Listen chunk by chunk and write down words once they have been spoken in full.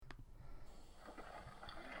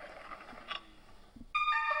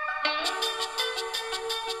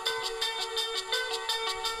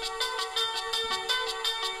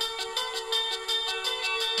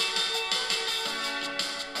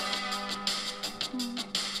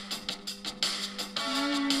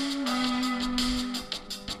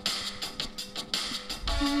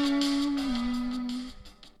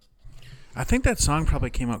think that song probably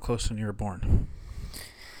came out close when you were born.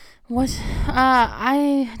 What?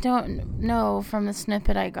 I don't know from the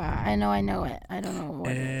snippet I got. I know it. I don't know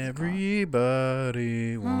what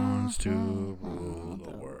Everybody wants to rule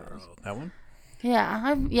the world. That one?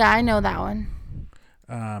 Yeah, I know that one.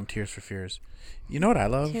 Tears for Fears. You know what I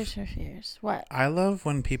love? Tears for Fears. What? I love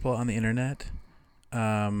when people on the internet,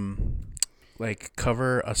 like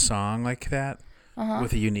cover a song like that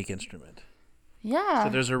with a unique instrument. Yeah. So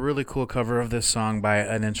there's a really cool cover of this song by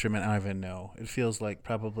an instrument I don't even know. It feels like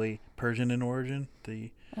probably Persian in origin, the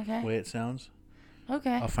way it sounds.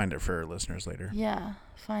 Okay. I'll find it for our listeners later. Yeah,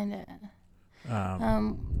 find it.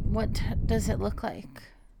 What does it look like?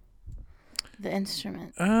 The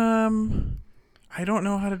instrument. I don't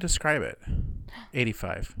know how to describe it.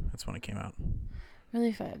 85. That's when it came out.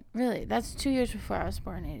 Really? That's 2 years before I was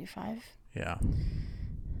born, 85. Yeah.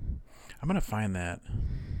 I'm going to find that.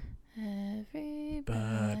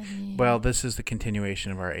 Everybody. Well, this is the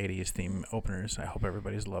continuation of our 80s theme openers. I hope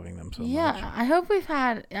everybody's loving them so much. Yeah, I hope we've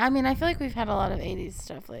had... I mean, I feel like we've had a lot of 80s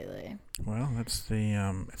stuff lately. Well, that's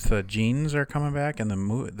the... it's the jeans are coming back and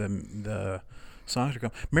the songs are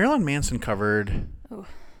coming... Marilyn Manson covered... Oh,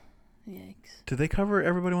 yikes. Did they cover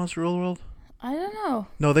Everybody Wants to Rule the World? I don't know.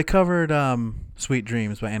 No, they covered Sweet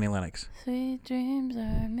Dreams by Annie Lennox. Sweet dreams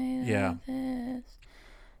are made of this.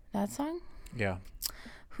 That song? Yeah.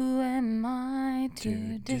 Who am I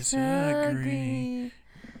to disagree?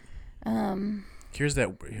 Here's that.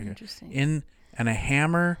 Interesting. In and a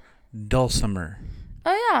hammer dulcimer.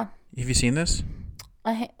 Oh, yeah. Have you seen this?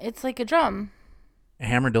 It's like a drum, A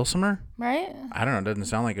hammer dulcimer? right? I don't know. It doesn't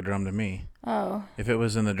sound like a drum to me. Oh. If it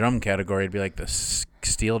was in the drum category, it'd be like the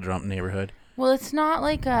steel drum neighborhood. Well, it's not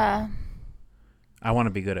like a... I want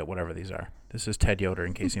to be good at whatever these are. This is Ted Yoder,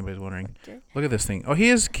 in case anybody's wondering. Look at this thing. Oh,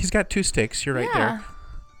 he's got two sticks. You're right there.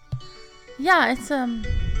 Yeah, it's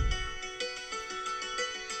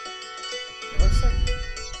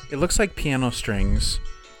It looks like piano strings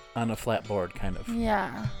on a flat board, kind of.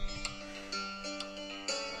 Yeah.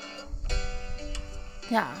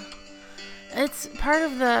 Yeah. It's part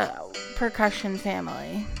of the percussion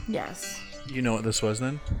family. Yes. You know what this was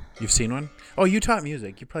then? You've seen one? Oh, you taught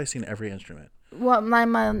music. You've probably seen every instrument. Well, my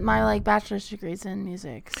like bachelor's degree's in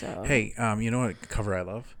music, so. Hey, you know what cover I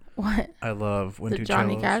love? What? I love when the two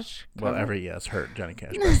Johnny cellos. Cash cover? Well, it's hurt Johnny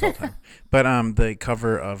Cash best all time. But the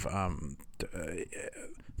cover of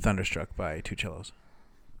Thunderstruck by Two Cellos.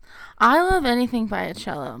 I love anything by a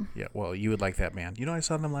cello. Yeah, well, you would like that band. You know, I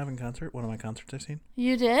saw them live in concert. One of my concerts I've seen.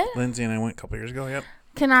 You did? Lindsay and I went a couple years ago. Yep.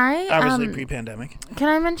 Can I? Obviously pre-pandemic. Can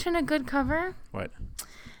I mention a good cover? What?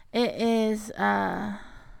 It is.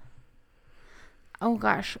 Oh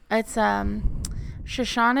gosh, it's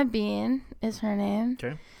Shoshana Bean is her name.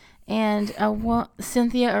 Okay. And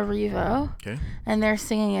Cynthia Erivo. Okay. And they're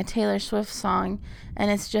singing a Taylor Swift song,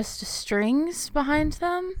 and it's just strings behind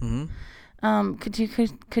them. Mm-hmm. Could you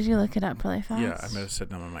look it up really fast? Yeah, I'm gonna sit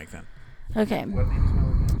down on my mic then. Okay. What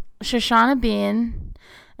name is it? Shoshana Bean.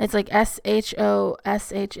 It's like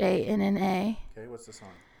SHOSHANNA. Okay, what's the song?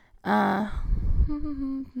 I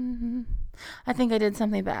think I did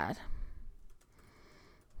something bad.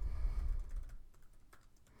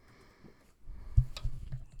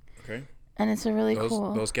 Okay. And it's a really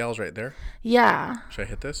cool. Those gals right there? Yeah. Should I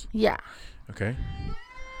hit this? Yeah. Okay.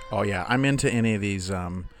 Oh, yeah. I'm into any of these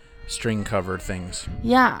string covered things.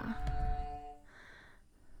 Yeah.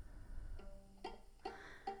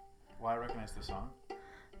 Well, I recognize the song.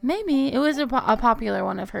 Maybe. It was a popular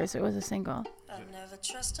one of hers. It was a single. I never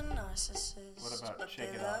trust a narcissist. What about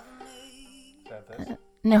Shake It Off? Is that this?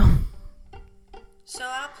 No. So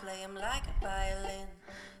I play him like a violin.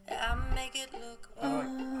 I make it look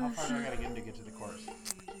How far do I gotta get to the chorus?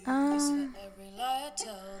 every lie I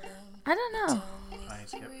tell them. I don't know. I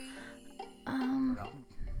skip.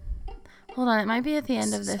 Hold on. It might be at the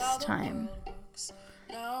end of this time.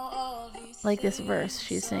 Now all he Like this verse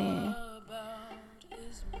she's singing. about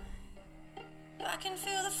is me. I can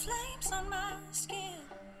feel the flames on my skin,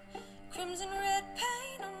 crimson red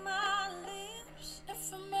paint on my lips.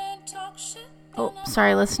 If a man talks shit, Oh,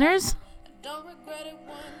 sorry, listeners. I don't regret it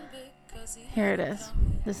one bit, 'cause he Here it is.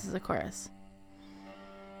 This is the chorus.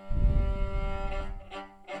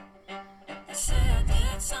 said I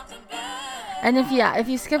did something bad. And if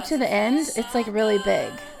you skip to the end, it's like really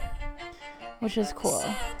big, which is cool.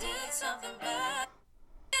 I did something bad.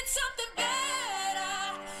 Did something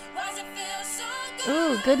bad. Why does it feel so good?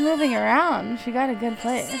 Ooh, good moving around. She got a good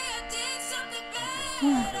place. I did something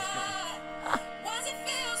bad. Why does it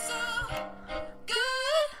feel so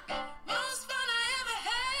good? Most fun I ever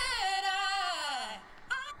had.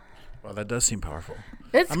 Well, Oh, that does seem powerful.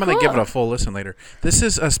 It's I'm going to cool. give it a full listen later. This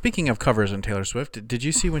is, speaking of covers and Taylor Swift, did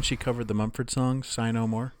you see when she covered the Mumford song, Sigh No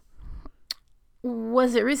More?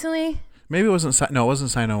 Was it recently? Maybe it wasn't, it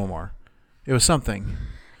wasn't Sigh No More. It was something.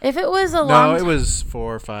 If it was a long No, it was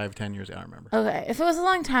 4, 5, 10 years ago. I don't remember. Okay. If it was a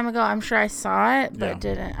long time ago, I'm sure I saw it, but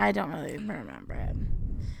Yeah. I don't really remember it.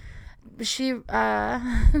 But she, What's that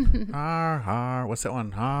one?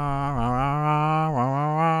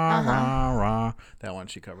 That one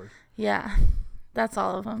she covered. yeah, that's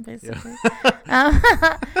all of them, basically.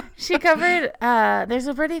 She covered, there's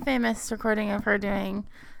a pretty famous recording of her doing,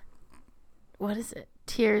 what is it?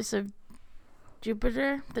 Tears of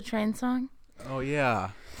Jupiter, the train song. Oh,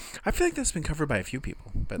 yeah. I feel like that's been covered by a few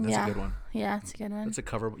people, but that's a good one. Yeah, it's a good one. That's a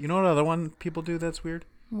cover. You know what other one people do that's weird?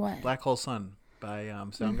 What? Black Hole Sun by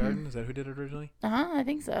Soundgarden. Is that who did it originally? I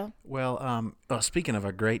think so. Well, speaking of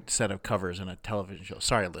a great set of covers in a television show.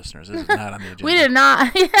 Sorry, listeners, this is not on the agenda. We did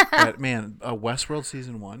not. Yeah. But, man, Westworld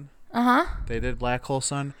Season 1. They did Black Hole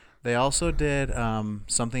Sun. They also did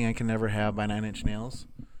Something I Can Never Have by Nine Inch Nails.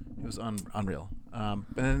 It was unreal. And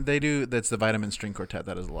then they do, that's the Vitamin String Quartet.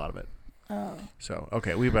 That is a lot of it. Oh. So,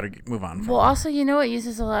 okay, we better move on. Well, also, you know, it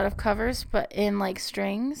uses a lot of covers, but in like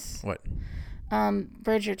strings. What?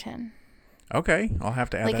 Bridgerton. Okay, I'll have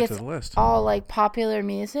to add Like that it's to the list. all like popular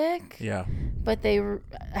music. Yeah. But they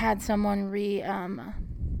had someone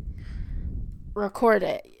record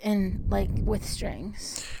it in like with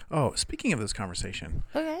strings. Oh, speaking of this conversation,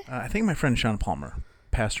 Okay. I think my friend Sean Palmer,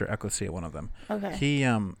 pastor Ecclesia, one of them. Okay.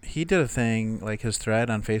 He did a thing like his thread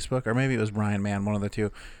on Facebook, or maybe it was Brian Mann, one of the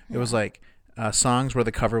two. It was like songs where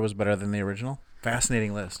the cover was better than the original.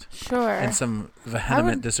 Fascinating list. Sure. And some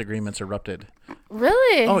vehement disagreements erupted.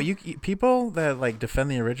 Really? Oh, you people that like defend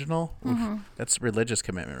the original, oof, that's religious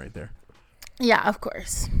commitment right there. Yeah, of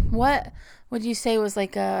course. What would you say was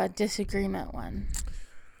like a disagreement one?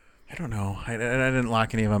 I don't know. I didn't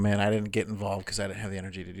lock any of them in. I didn't get involved because I didn't have the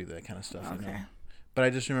energy to do that kind of stuff. Okay. You know? But I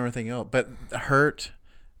just remember thinking, oh, but Hurt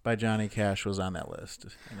by Johnny Cash was on that list.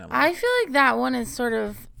 And I feel like that one is sort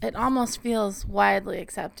of, it almost feels widely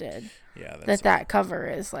accepted. Yeah, that cover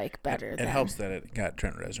is like better. It helps that it got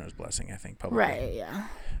Trent Reznor's blessing, I think, publicly. Right, yeah.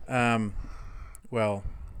 Well,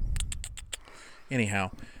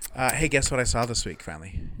 anyhow, hey, guess what I saw this week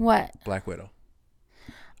finally? What? Black Widow.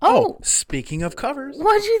 Oh, speaking of covers.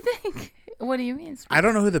 What'd you think? What do you mean? I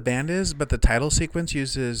don't know who the band is, but the title sequence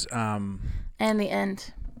uses and the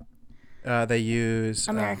end. They use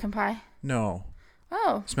American Pie. No.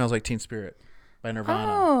 Oh. Smells Like Teen Spirit by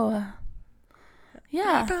Nirvana. Oh.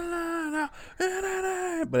 Yeah.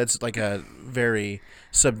 But it's like a very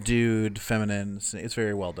subdued, feminine. It's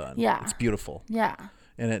very well done. Yeah. It's beautiful. Yeah.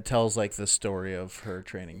 And it tells like the story of her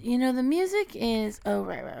training. You know, the music is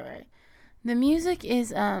right. The music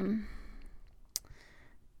is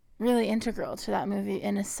really integral to that movie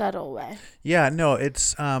in a subtle way. Yeah, no,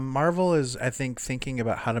 it's Marvel is, I think, thinking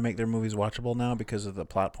about how to make their movies watchable now because of the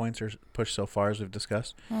plot points are pushed so far, as we've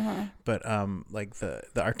discussed. But like the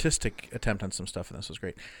artistic attempt on some stuff in this was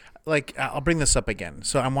great. Like, I'll bring this up again.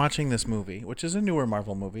 So I'm watching this movie, which is a newer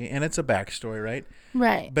Marvel movie, and it's a backstory, right?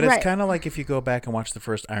 Right. But it's kind of like if you go back and watch the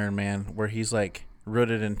first Iron Man, where he's like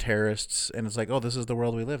rooted in terrorists, and it's like, oh, this is the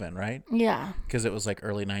world we live in, right? Yeah. Because it was like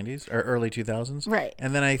early 90s or early 2000s. Right.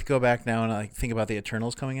 And then I go back now and I think about the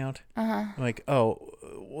Eternals coming out. I'm like, oh,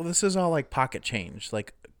 well, this is all like pocket change,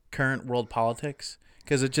 like current world politics,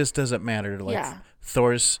 because it just doesn't matter. Like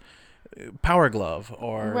Thor's power glove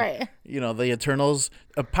or, you know, the Eternals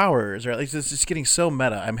powers, or at least it's just getting so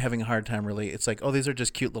meta. I'm having a hard time really. It's like, oh, these are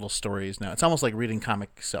just cute little stories now. It's almost like reading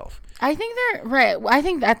comic self. I think they're right. I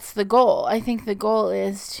think that's the goal. I think the goal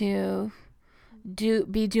is to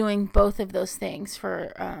be doing both of those things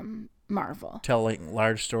for Marvel. Telling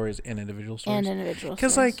large stories and individual stories.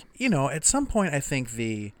 Because, like, you know, at some point I think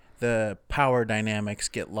the power dynamics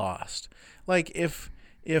get lost. Like, if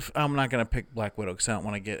I'm not going to pick Black Widow because I don't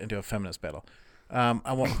want to get into a feminist battle.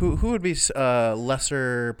 I want who would be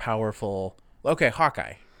lesser powerful? Okay,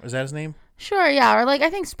 Hawkeye. Is that his name? Sure, yeah. Or like I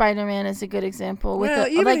think Spider-Man is a good example. Well,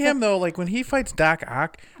 even him though, like when he fights Doc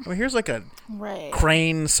Ock, I mean, here's like a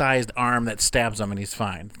crane-sized arm that stabs him and he's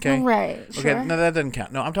fine. Okay, right. Okay, sure. no, that doesn't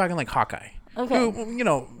count. No, I'm talking like Hawkeye. Okay. Who, you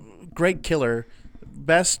know, great killer,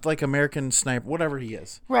 best like American sniper, whatever he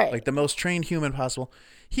is. Right. Like the most trained human possible.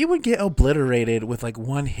 He would get obliterated with like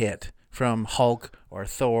one hit from Hulk or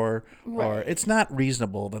Thor, or it's not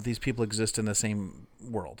reasonable that these people exist in the same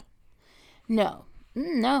world. No,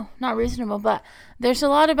 not reasonable. But there's a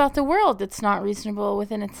lot about the world that's not reasonable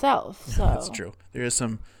within itself. So that's true. There is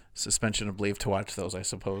some suspension of belief to watch those, I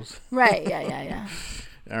suppose. Right. Yeah.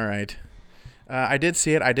 All right. I did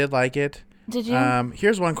see it. I did like it. Did you?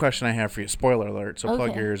 Here's one question I have for you. Spoiler alert, so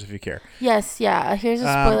plug Okay. your ears if you care. Yes, yeah. Here's a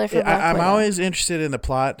spoiler for Black I'm Widow. always interested in the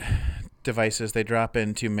plot devices they drop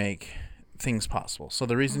in to make things possible. So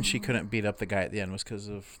the reason she couldn't beat up the guy at the end was because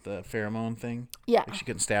of the pheromone thing. Yeah. Like she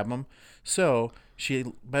couldn't stab him. So she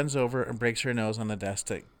bends over and breaks her nose on the desk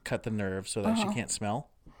to cut the nerve so that she can't smell.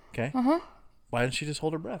 Okay? Why didn't she just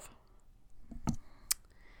hold her breath?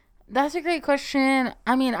 That's a great question.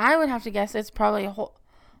 I mean, I would have to guess it's probably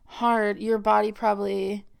hard. Your body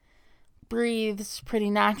probably breathes pretty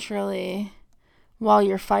naturally while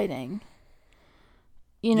you're fighting.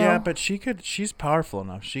 You know? Yeah, but she's powerful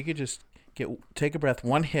enough. She could just take a breath,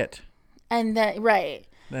 one hit. And then, right.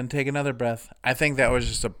 Then take another breath. I think that was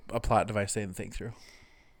just a plot device they didn't think through.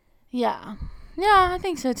 Yeah. Yeah, I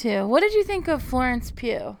think so too. What did you think of Florence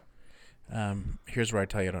Pugh? Here's where I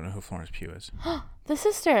tell you I don't know who Florence Pugh is. The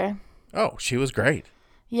sister. Oh, she was great.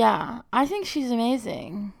 Yeah, I think she's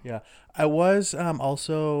amazing. Yeah. I was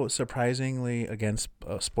also surprisingly against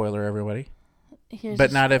spoiler everybody.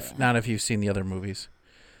 But not if you've seen the other movies.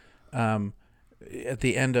 At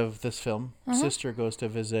the end of this film, Sister goes to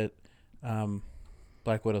visit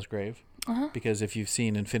Black Widow's grave because if you've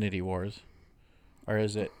seen Infinity Wars, or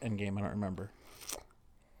is it Endgame? I don't remember.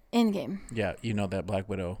 Endgame. Yeah, you know that Black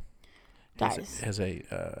Widow Dies. has a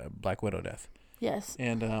Black Widow death. Yes.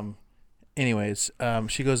 And anyways,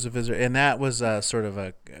 she goes to visit, and that was I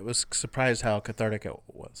was surprised how cathartic it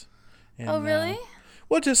was. And, Oh, really?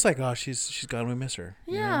 Well, just like, oh, she's gone, we miss her.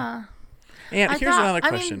 Yeah. You know? And here's another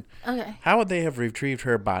question. Okay. How would they have retrieved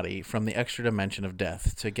her body from the extra dimension of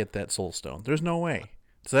death to get that soul stone? There's no way.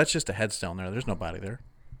 So that's just a headstone there. There's no body there.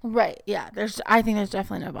 Right. Yeah. I think there's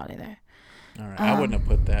definitely no body there. All right. I wouldn't have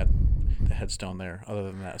put the headstone there, other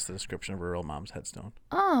than that's the description of her real mom's headstone.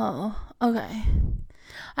 Oh, okay.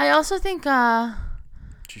 I also think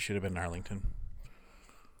She should have been in Arlington.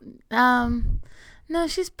 no,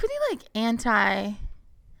 she's pretty like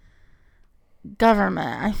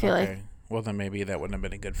anti-government, I feel like. Well, then maybe that wouldn't have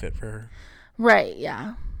been a good fit for her. Right,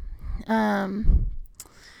 yeah.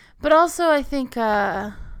 But also I think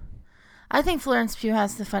Florence Pugh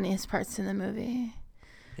has the funniest parts in the movie.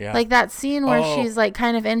 Yeah. Like that scene where she's like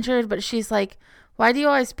kind of injured, but she's like, why do you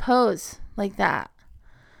always pose like that?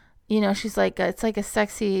 You know, she's like, it's like a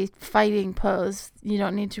sexy fighting pose you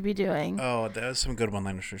don't need to be doing. Oh, that was some good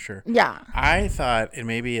one-liners for sure. Yeah. I thought, and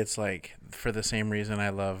maybe it's like for the same reason I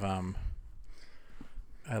love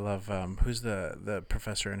who's the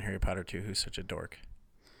professor in Harry Potter 2 who's such a dork?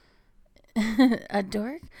 A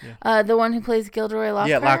dork? Yeah. The one who plays Gilderoy Lockhart?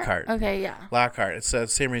 Yeah, Lockhart. Okay, yeah. Lockhart. It's the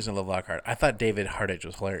same reason I love Lockhart. I thought David Hardage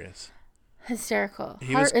was hilarious. Hysterical.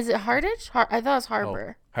 Is it Hardage? I thought it was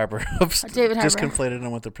Harper. Oh, Harper. Oops. David Harbour. Just conflated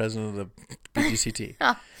him with the president of the BGCT.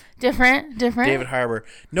 Different. David Harbour.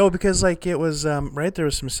 No, because like it was right. There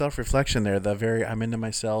was some self-reflection there. I'm into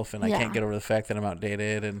myself, and I can't get over the fact that I'm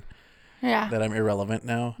outdated and that I'm irrelevant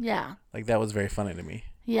now. Yeah. Like that was very funny to me.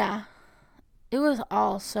 Yeah. It was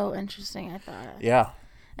all so interesting, I thought. Yeah.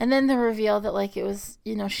 And then the reveal that like it was,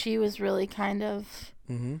 she was really kind of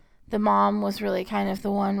the mom was really kind of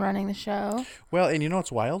the one running the show. Well, and you know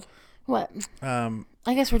what's wild? What?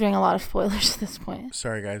 I guess we're doing a lot of spoilers at this point.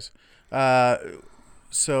 Sorry, guys.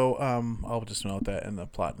 So I'll just note that in the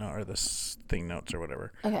plot note or this thing notes or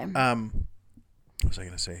whatever. Okay. What was I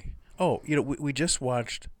going to say? Oh, we just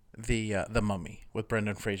watched the Mummy with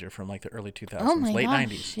Brendan Fraser from like the early 2000s, late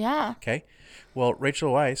 90s. Yeah. Okay. Well,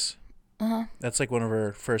 Rachel Weisz, that's like one of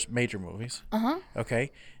her first major movies.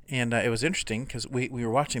 Okay. And it was interesting because we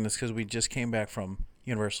were watching this because we just came back from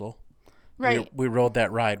Universal. Right. We rode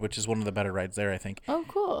that ride, which is one of the better rides there, I think. Oh,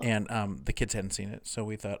 cool. And the kids hadn't seen it, so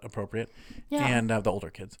we thought appropriate. Yeah. And the older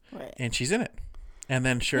kids. Right. And she's in it. And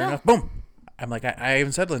then sure enough, boom. I'm like, I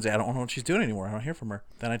even said, Lindsay, I don't know what she's doing anymore. I don't hear from her.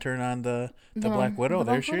 Then I turn on the Black Widow.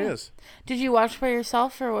 There she is. Did you watch by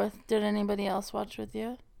yourself or did anybody else watch with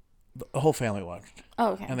you? The whole family watched.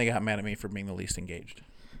 Oh, okay. And they got mad at me for being the least engaged.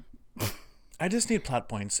 I just need plot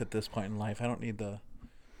points at this point in life. I don't need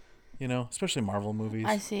especially Marvel movies.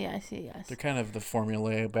 I see, yes. They're kind of the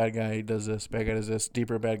formula. Bad guy does this, bad guy does this.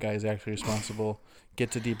 Deeper bad guy is actually responsible.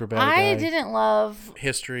 Get to deeper bad guy. I didn't love...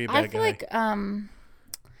 History, bad guy. I feel like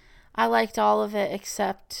I liked all of it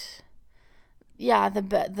except... Yeah,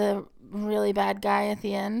 the really bad guy at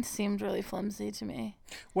the end seemed really flimsy to me.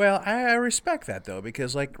 Well, I respect that, though,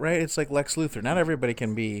 because, it's like Lex Luthor. Not everybody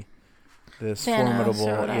can be this Thanos formidable...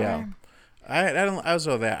 or whatever. Yeah. I was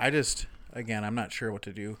that. Again, I'm not sure what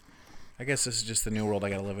to do. I guess this is just the new world I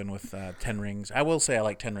got to live in with 10 Rings. I will say I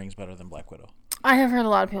like 10 Rings better than Black Widow. I have heard a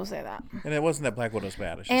lot of people say that. And it wasn't that Black Widow's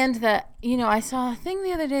bad. It's just, and that, I saw a thing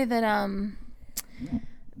the other day that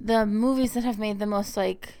the movies that have made the most,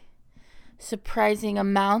 surprising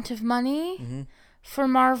amount of money for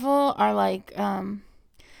Marvel are like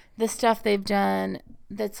the stuff they've done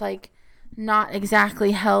that's like not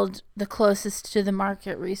exactly held the closest to the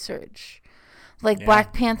market research. Like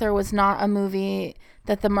Black Panther was not a movie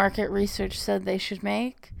that the market research said they should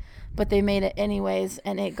make, but they made it anyways,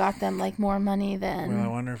 and it got them like more money than. Well, I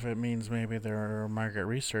wonder if it means maybe their market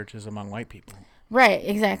research is among white people. Right,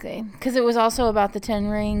 exactly. Because it was also about the 10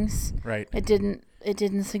 Rings. Right. It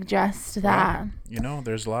didn't suggest that. Well,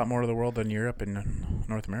 there's a lot more of the world than Europe and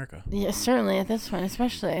North America. Yeah, certainly at this point,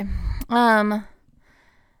 especially. Also,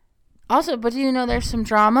 but do you know there's some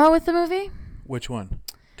drama with the movie? Which one?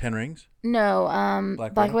 10 Rings? No,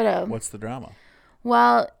 Black Widow. What's the drama?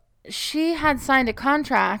 Well, she had signed a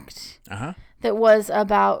contract that was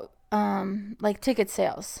about like ticket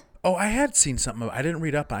sales. Oh, I had seen something. I didn't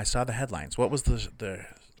read up. I saw the headlines. What was the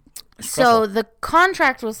So the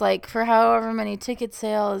contract was like for however many ticket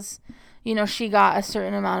sales, she got a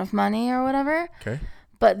certain amount of money or whatever. Okay.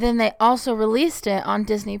 But then they also released it on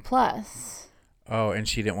Disney Plus. Oh, and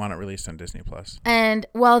she didn't want it released on Disney Plus. And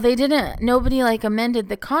they didn't. Nobody like amended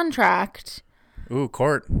the contract. Ooh,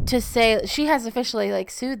 court. To say she has officially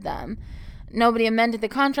like sued them. Nobody amended the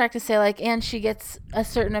contract to say like, and she gets a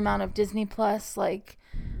certain amount of Disney Plus like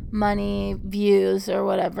money, views, or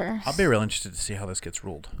whatever. I'll be real interested to see how this gets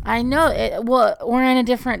ruled. I know it. Well, we're in a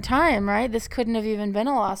different time, right? This couldn't have even been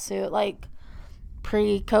a lawsuit like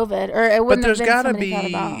pre-COVID, or it wouldn't. But there's got to be,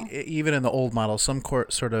 even in the old model, some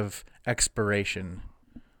sort of expiration,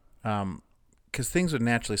 because things would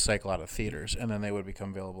naturally cycle out of theaters, and then they would become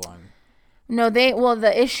available on. No,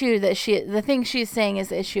 the issue the thing she's saying is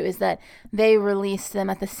the issue is that they released them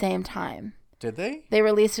at the same time. Did they? They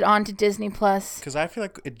released it onto Disney Plus. Because I feel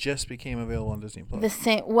like it just became available on Disney Plus.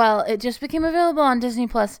 It just became available on Disney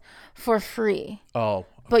Plus for free. Oh. Okay.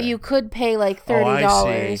 But you could pay like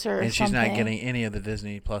 $30 or something. And she's not getting any of the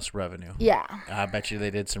Disney Plus revenue. Yeah. I bet you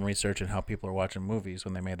they did some research on how people are watching movies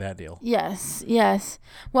when they made that deal. Yes.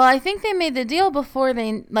 Well, I think they made the deal before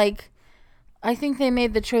they I think they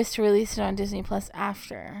made the choice to release it on Disney Plus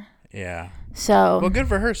after. Yeah. So. Well, good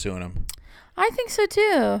for her suing them. I think so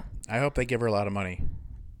too. I hope they give her a lot of money.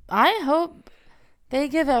 I hope they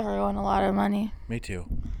give everyone a lot of money. Me too.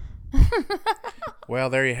 Well,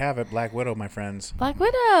 there you have it. Black Widow, my friends. Black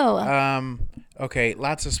Widow. Okay,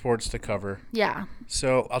 lots of sports to cover. Yeah.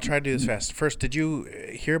 So I'll try to do this fast. First, did you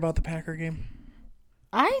hear about the Packer game?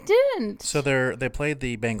 I didn't. So they played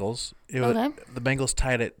the Bengals. Okay. The Bengals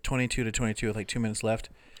tied it 22-22 with like 2 minutes left.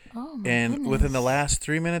 Oh, my And goodness. within the last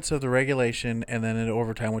 3 minutes of the regulation and then into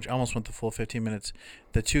overtime, which almost went the full 15 minutes,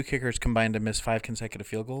 the two kickers combined to miss 5 consecutive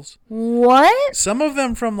field goals. What? Some of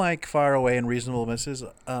them from like far away and reasonable misses,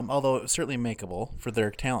 although certainly makeable for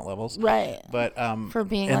their talent levels. Right. But for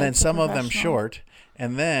being and like then some of them professional. short.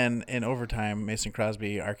 And then in overtime, Mason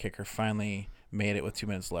Crosby, our kicker, finally made it with 2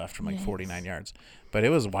 minutes left from like 49 yards. But it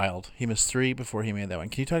was wild. He missed 3 before he made that one.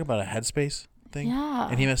 Can you talk about a headspace thing? Yeah.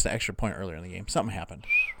 And he missed an extra point earlier in the game. Something happened.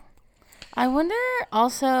 I wonder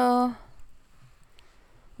also,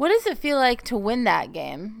 what does it feel like to win that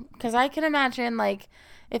game? Because I can imagine, like,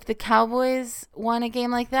 if the Cowboys won a game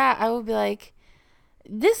like that, I would be like,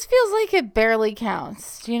 this feels like it barely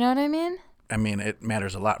counts. Do you know what I mean? I mean, it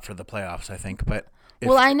matters a lot for the playoffs, I think. But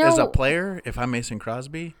I know as a player, if I'm Mason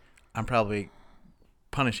Crosby, I'm probably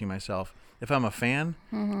punishing myself. If I'm a fan,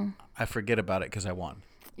 I forget about it because I won.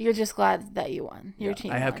 You're just glad that you won. Your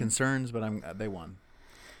team I have won. concerns, but they won.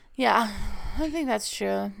 Yeah, I think that's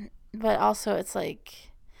true. But also, it's like,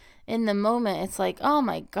 in the moment, it's like, oh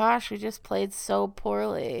my gosh, we just played so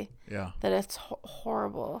poorly. Yeah. That it's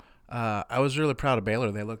horrible. I was really proud of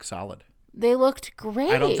Baylor. They looked solid. They looked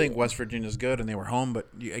great. I don't think West Virginia's good, and they were home. But,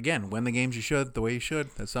 again, win the games you should, the way you should.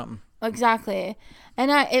 That's something. Exactly.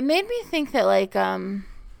 And it made me think that, like,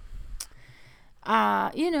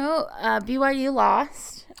 BYU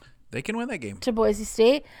lost. They can win that game. To Boise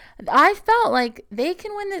State. I felt like they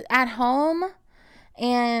can win it at home,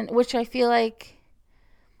 and which I feel like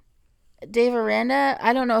Dave Aranda,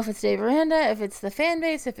 I don't know if it's Dave Aranda, if it's the fan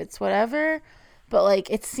base, if it's whatever, but like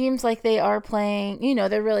it seems like they are playing,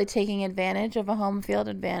 they're really taking advantage of a home field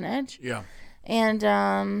advantage. Yeah. And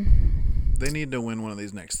they need to win one of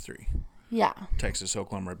these next 3. Yeah. Texas,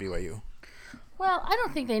 Oklahoma, or BYU. Well, I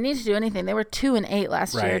don't think they need to do anything. They were 2-8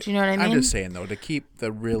 last year. Do you know what I mean? I'm just saying though, to keep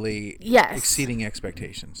the really exceeding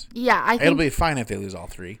expectations. Yeah, I think it'll be fine if they lose all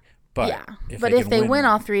 3. But yeah, if they win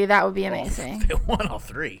all 3, that would be amazing. If they won all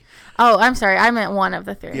 3. Oh, I'm sorry. I meant one of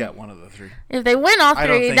the 3. Yeah, one of the 3. If they win all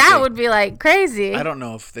 3, that would be like crazy. I don't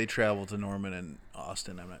know if they travel to Norman and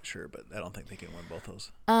Austin. I'm not sure, but I don't think they can win both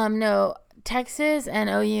those. No, Texas and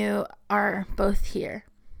OU are both here.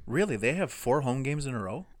 Really? They have 4 home games in a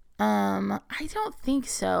row? I don't think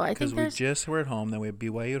so. I think Because we just were at home, then we have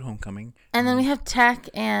BYU at homecoming. And then we have Tech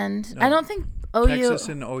and No, I don't think OU. Texas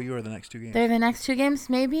and OU are the next 2 games. They're the next 2 games,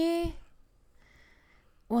 maybe?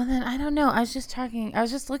 Well, then, I don't know. I was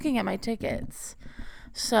just looking at my tickets.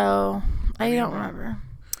 So, I don't remember.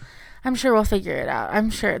 I'm sure we'll figure it out. I'm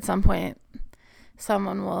sure at some point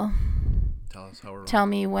someone will tell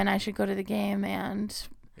me when I should go to the game and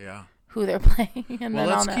who they're playing. And well,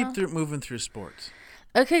 then let's I'll know. keep moving through sports.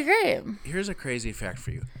 Okay, great. Here's a crazy fact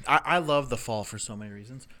for you. I love the fall for so many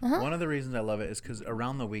reasons. One of the reasons I love it is because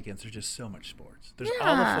around the weekends there's just so much sports. There's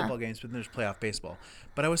all the football games, but then there's playoff baseball.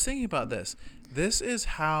 But I was thinking about this. This is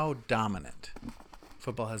how dominant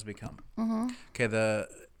football has become. Okay, the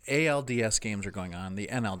ALDS games are going on. The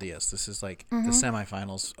NLDS. This is like the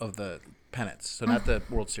semifinals of the pennants. So not the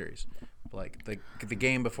World Series, but like the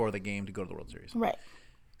game before the game to go to the World Series. Right.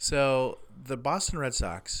 So the Boston Red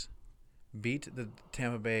Sox beat the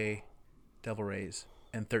Tampa Bay Devil Rays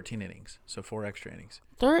in 13 innings, so 4 extra innings.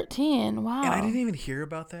 13, wow. And I didn't even hear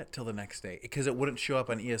about that till the next day because it wouldn't show up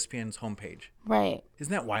on ESPN's homepage. Right.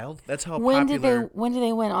 Isn't that wild? That's how when popular. When did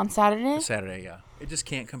they win? On Saturday? Saturday, yeah. It just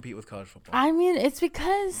can't compete with college football. I mean, it's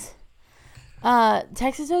because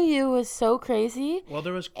Texas OU was so crazy. Well,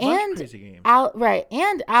 there was crazy games. Right,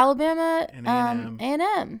 and Alabama And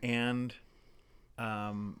A&M. And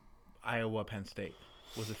Iowa Penn State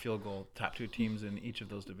was a field goal. Top 2 teams in each of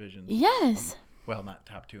those divisions. Yes. Well, not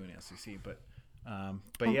top 2 in the SEC, but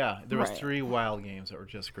yeah, there was 3 wild games that were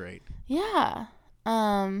just great. Yeah.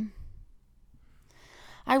 I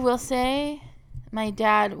will say my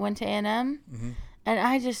dad went to A&M, and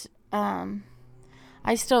I just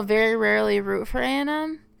I still very rarely root for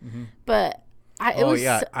A&M, but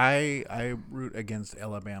I root against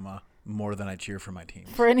Alabama more than I cheer for my team.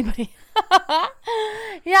 For anybody.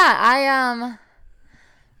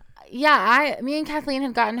 Yeah, me and Kathleen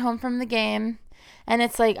had gotten home from the game, and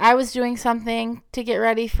it's like I was doing something to get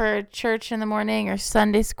ready for church in the morning or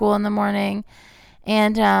Sunday school in the morning,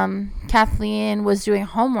 and Kathleen was doing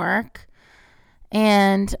homework,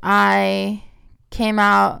 and I came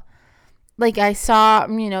out, like I saw,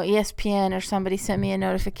 ESPN or somebody sent me a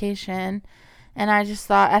notification, and I just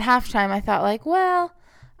thought, at halftime, I thought like, well,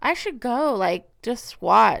 I should go, like, just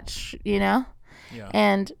watch, Yeah.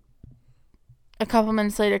 And a couple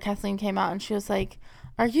minutes later, Kathleen came out and she was like,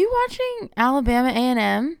 "Are you watching Alabama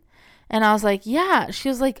A&M?" And I was like, "Yeah." She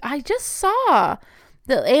was like, "I just saw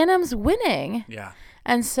that A&M's winning." Yeah.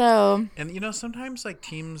 And so. And sometimes like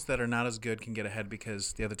teams that are not as good can get ahead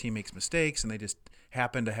because the other team makes mistakes and they just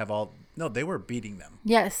happen to have No, they were beating them.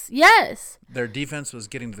 Yes. Yes. Their defense was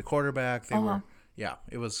getting to the quarterback. They were. Yeah.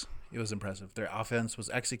 It was impressive. Their offense was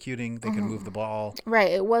executing. They could move the ball. Right.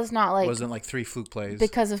 It was not like. It wasn't like 3 fluke plays.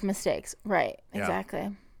 Because of mistakes. Right. Yeah.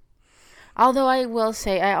 Exactly. Although I will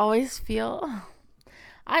say, I always feel.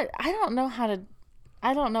 I don't know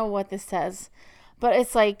I don't know what this says, but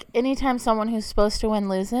it's like anytime someone who's supposed to win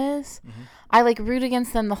loses, I like root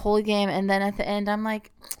against them the whole game, and then at the end I'm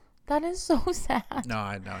like, that is so sad. No,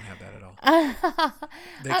 I don't have that at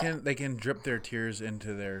all. They can drip their tears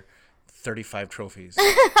into their 35 trophies.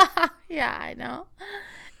 Yeah, I know.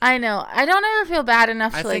 I don't ever feel bad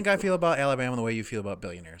enough to I think I feel about Alabama the way you feel about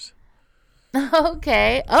billionaires.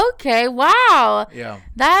 Okay. Wow. Yeah.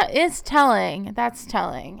 That is telling. That's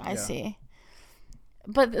telling. I see.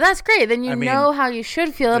 But that's great. Then you know how you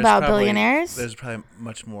should feel about billionaires. There's probably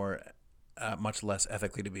much less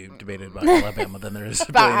ethically to be debated about Alabama than there is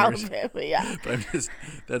about billionaires. Alabama, yeah. But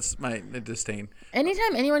that's my disdain.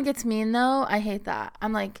 Anytime anyone gets mean, though, I hate that.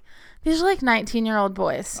 I'm like, these are like 19-year-old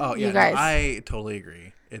boys. Oh, yeah. You guys. No, I totally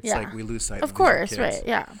agree. It's like we lose sight of course, kids. right,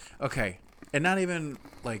 yeah. Okay. And not even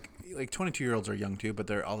like 22-year-olds are young too, but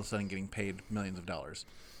they're all of a sudden getting paid millions of dollars.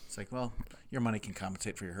 It's like, well, your money can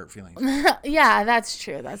compensate for your hurt feelings. Yeah, that's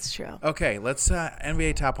true. Okay, let's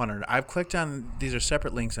NBA Top 100. I've clicked on, these are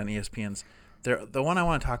separate links on ESPN's. The one I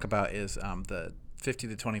want to talk about is the 50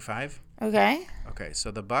 to 25. Okay. Okay, so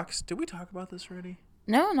the Bucks, did we talk about this already?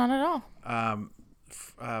 No, not at all.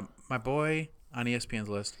 My boy on ESPN's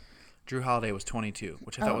list, Drew Holiday was 22,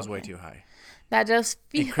 which I thought was way too high. That does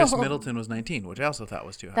feel... And Chris Middleton was 19, which I also thought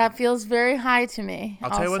was too high. That feels very high to me. I'll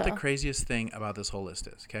tell you what the craziest thing about this whole list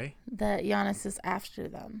is, okay? That Giannis is after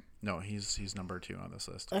them. No, he's number 2 on this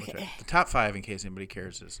list. Okay. The top 5, in case anybody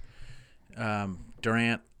cares, is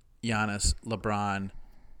Durant, Giannis, LeBron,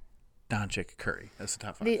 Doncic, Curry. That's the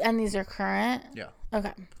top 5. And these are current? Yeah.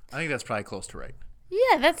 Okay. I think that's probably close to right.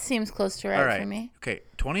 Yeah, that seems close to right for me. Okay,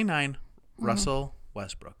 29, Russell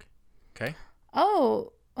Westbrook. Okay?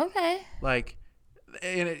 Oh, okay. Like,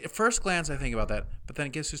 at first glance, I think about that, but then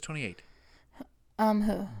guess who's 28?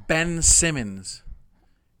 Who? Ben Simmons.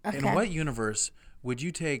 Okay. In what universe would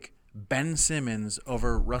you take Ben Simmons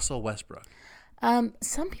over Russell Westbrook?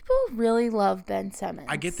 Some people really love Ben Simmons.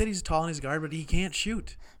 I get that he's tall and he's guard, but he can't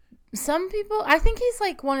shoot. Some people, I think he's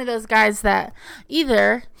like one of those guys that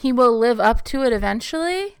either he will live up to it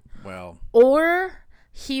eventually, well, or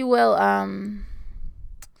he will,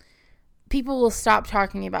 people will stop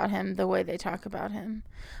talking about him the way they talk about him,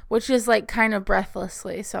 which is like kind of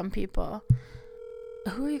breathlessly. Some people.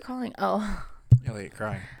 Who are you calling? Oh, Elliot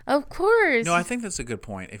crying. Of course. No, I think that's a good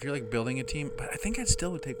point. If you're like building a team, but I think I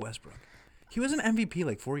still would take Westbrook. He was an MVP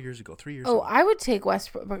like 3 years ago. Oh, I would take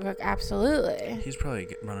Westbrook, absolutely. He's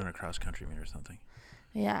probably running a cross country meet or something.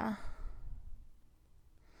 Yeah.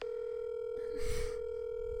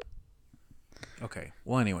 Okay.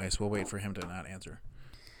 Well, anyways, we'll wait for him to not answer.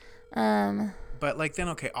 But like then,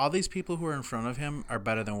 okay, all these people who are in front of him are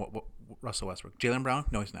better than what Russell Westbrook. Jaylen Brown?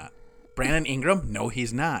 No, he's not. Brandon Ingram? No,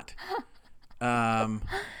 he's not. I feel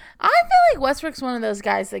like Westbrook's one of those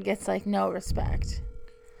guys that gets like no respect.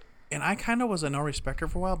 And I kind of was a no respecter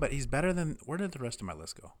for a while, but he's better than. Where did the rest of my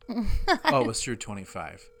list go? Oh, it was through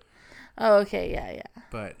 25. Oh, okay, yeah.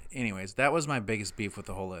 But anyways, that was my biggest beef with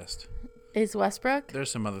the whole list. Is Westbrook? There's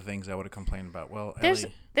some other things I would have complained about. Well, there's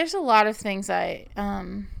a lot of things I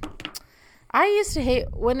used to hate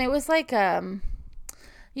when it was like in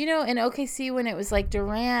OKC when it was like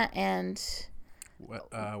Durant and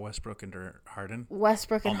Westbrook and Harden.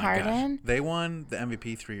 Westbrook and Harden. Gosh. They won the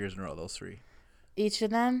MVP 3 years in a row. Those three. Each of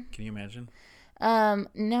them? Can you imagine?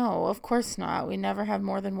 No, of course not. We never have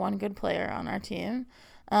more than one good player on our team.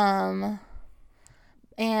 And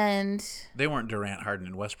they weren't Durant, Harden,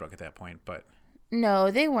 and Westbrook at that point, but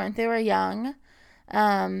no, they weren't. They were young.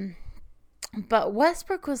 But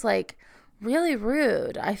Westbrook was like really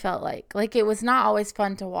rude. I felt like it was not always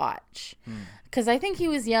fun to watch because I think he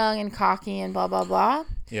was young and cocky and blah blah blah.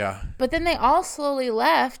 Yeah. But then they all slowly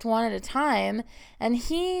left one at a time, and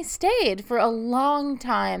he stayed for a long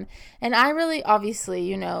time. And I really,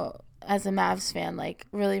 obviously, as a Mavs fan, like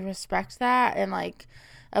really respect that. And like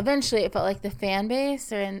eventually, it felt like the fan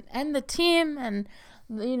base and the team and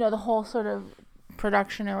the whole sort of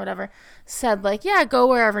production or whatever said like, yeah, go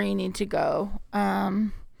wherever you need to go.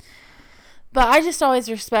 But I just always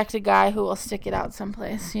respect a guy who will stick it out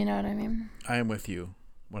someplace. You know what I mean? I am with you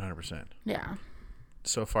 100%. Yeah.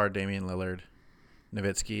 So far, Damian Lillard,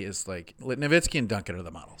 Nowitzki is like... Nowitzki and Duncan are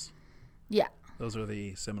the models. Yeah. Those are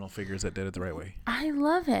the seminal figures that did it the right way. I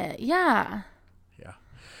love it. Yeah. Yeah.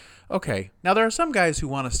 Okay. Now, there are some guys who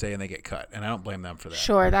want to stay and they get cut, and I don't blame them for that.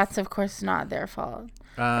 Sure. That's, of course, not their fault.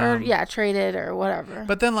 Traded or whatever.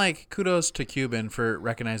 But then, like, kudos to Cuban for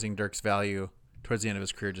recognizing Dirk's value towards the end of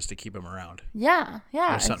his career just to keep him around. Yeah,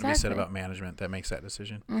 There's something to be said about management that makes that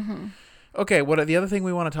decision. Mm-hmm. Okay, the other thing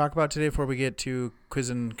we want to talk about today before we get to quiz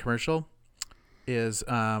and commercial is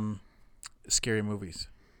scary movies.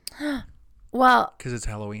 Well, because it's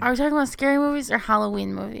Halloween. Are we talking about scary movies or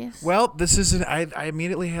Halloween movies? Well, this is I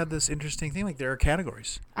immediately had this interesting thing. Like, there are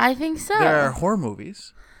categories. I think so. There are horror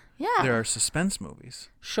movies. Yeah. There are suspense movies.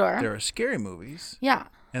 Sure. There are scary movies. Yeah.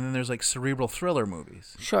 And then there's like cerebral thriller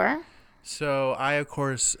movies. Sure. So I, of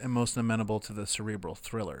course, am most amenable to the cerebral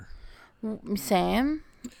thriller. Same.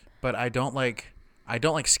 But I don't like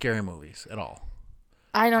scary movies at all.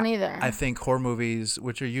 I don't either. I think horror movies,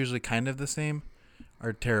 which are usually kind of the same,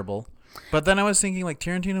 are terrible. But then I was thinking like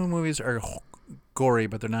Tarantino movies are gory,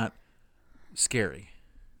 but they're not scary,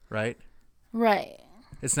 right? Right.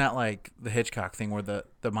 It's not like the Hitchcock thing where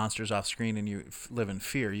the monster's off screen and you live in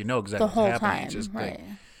fear. You know exactly the whole what's happening. Time, it's just right. like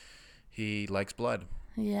he likes blood.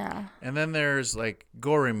 Yeah. And then there's like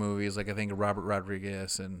gory movies, like I think Robert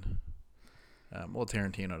Rodriguez and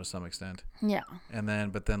Tarantino to some extent. Yeah.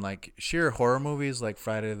 But then like sheer horror movies like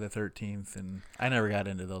Friday the 13th, and I never got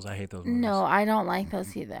into those. I hate those movies. No, I don't like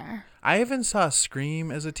those either. I even saw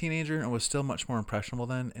Scream as a teenager and was still much more impressionable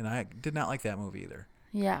then, and I did not like that movie either.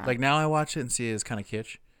 Yeah. Like now I watch it and see it as kind of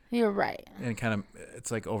kitsch. You're right. And kind of,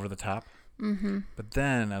 it's like over the top. Mm-hmm. But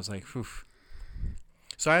then I was like, oof.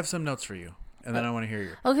 So I have some notes for you, and then I want to hear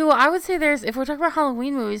your. Okay, well, I would say if we're talking about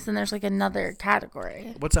Halloween movies, then there's like another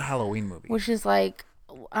category. What's a Halloween movie? Which is like,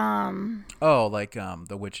 the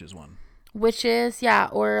Witches one. Witches, yeah,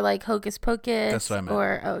 or like Hocus Pocus. That's what I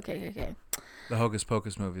meant. Okay. The Hocus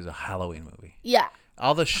Pocus movie is a Halloween movie. Yeah.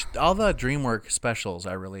 All the DreamWorks specials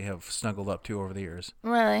I really have snuggled up to over the years.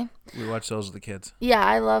 Really? We watch those with the kids. Yeah,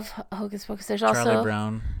 I love Hocus Pocus. There's also Charlie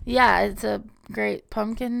Brown. Yeah, it's a great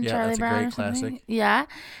pumpkin. Yeah, Charlie that's Brown a great or something. classic. Yeah,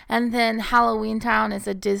 and then Halloween Town is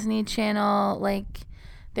a Disney Channel. Like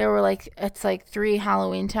there were it's 3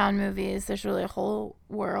 Halloween Town movies. There's really a whole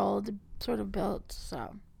world sort of built.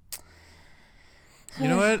 So You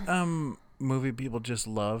know what movie people just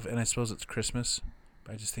love, and I suppose it's Christmas,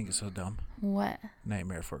 but I just think it's so dumb. What?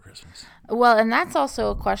 Nightmare Before Christmas. Well, and that's also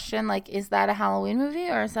a question, like, is that a Halloween movie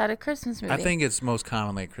or is that a Christmas movie? I think it's most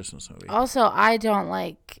commonly a Christmas movie. Also, I don't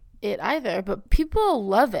like it either, but people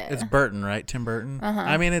love it. It's Burton, right? Tim Burton? Uh-huh.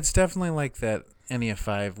 I mean, it's definitely like that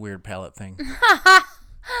NE5 weird palette thing.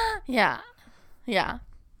 Yeah.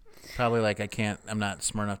 Probably like I'm not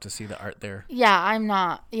smart enough to see the art there. Yeah, I'm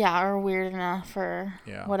not. Yeah, or weird enough or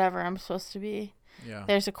whatever I'm supposed to be. Yeah.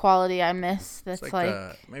 There's a quality I miss that's it's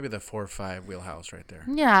like maybe the 4 or 5 wheelhouse right there.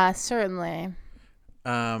 Yeah, certainly.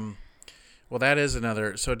 Well, that is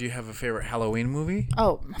another. So, do you have a favorite Halloween movie?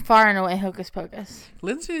 Oh, far and away, Hocus Pocus.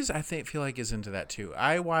 Lindsay's, I feel like, is into that too.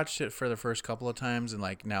 I watched it for the first couple of times, and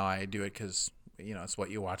like now I do it because it's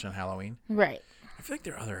what you watch on Halloween. Right. I feel like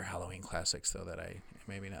there are other Halloween classics though that I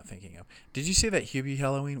maybe not thinking of. Did you see that Hubie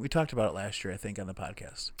Halloween? We talked about it last year, I think, on the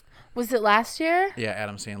podcast. Was it last year? Yeah,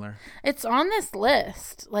 Adam Sandler. It's on this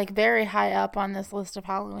list, like very high up on this list of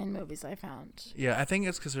Halloween movies I found. Yeah, I think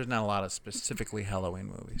it's because there's not a lot of specifically Halloween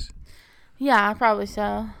movies. Yeah, probably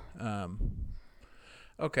so.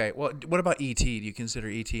 Okay, well, what about E.T.? Do you consider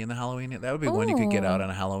E.T. in the Halloween? That would be one you could get out on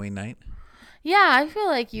a Halloween night. Yeah, I feel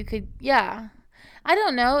like you could. Yeah, I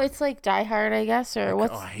don't know. It's like Die Hard, I guess, or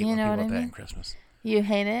what's I hate when people do that in Christmas. You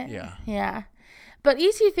hate it? Yeah. Yeah, but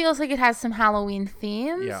E.T. feels like it has some Halloween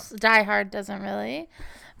themes. Yeah. Die Hard doesn't really,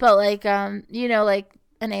 but like like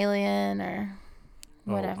an alien or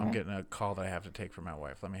whatever. Oh, I'm getting a call that I have to take from my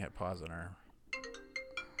wife. Let me hit pause on her.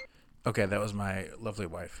 Okay, that was my lovely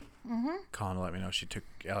wife calling to let me know she took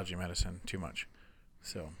allergy medicine too much.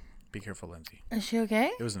 So be careful, Lindsay. Is she okay?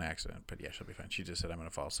 It was an accident, but yeah, she'll be fine. She just said I'm going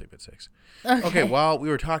to fall asleep at 6. Okay, while we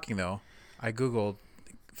were talking, though, I Googled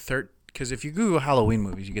because if you Google Halloween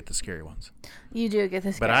movies, you get the scary ones. You do get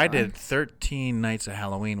the scary But I ones. did 13 Nights of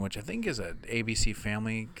Halloween, which I think is an ABC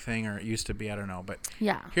Family thing, or it used to be. I don't know. But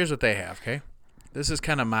yeah, here's what they have, okay? This is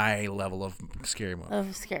kind of my level of scary movie.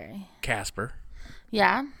 Of scary. Casper.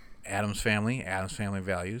 Yeah. Adam's Family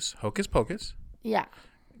Values, Hocus Pocus. Yeah.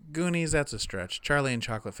 Goonies, that's a stretch. Charlie and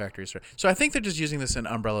Chocolate Factory, stretch. So I think they're just using this in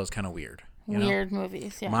umbrella is kind of weird. Weird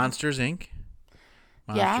movies, yeah. Monsters, Inc.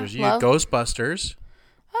 Monsters, Ghostbusters.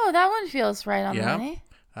 Oh, that one feels right on the money.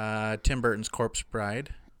 Tim Burton's Corpse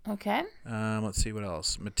Bride. Okay. Let's see what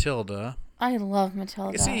else. Matilda. I love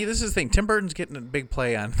Matilda. See, this is the thing. Tim Burton's getting a big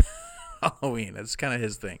play on Halloween. That's kind of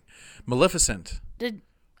his thing. Maleficent.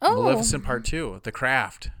 Maleficent Part 2. The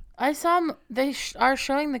Craft. I saw they are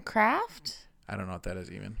showing The Craft. I don't know what that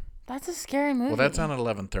is even. That's a scary movie. Well, that's on at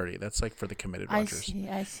 11:30. That's like for the committed watchers.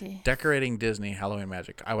 I see. Decorating Disney Halloween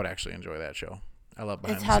Magic. I would actually enjoy that show. I love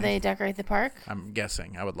behind It's the how scenes. they decorate the park? I'm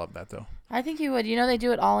guessing. I would love that, though. I think you would. They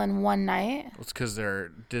do it all in one night. It's because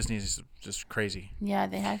Disney's just crazy. Yeah,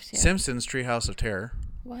 they have to. Simpsons Treehouse of Terror.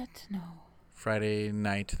 What? No. Friday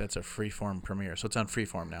night. That's a Freeform premiere. So it's on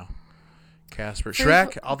Freeform now. Casper.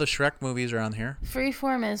 Shrek. All the Shrek movies are on here.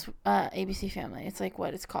 Freeform is ABC Family. It's like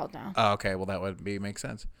what it's called now. Oh, okay. Well, that would make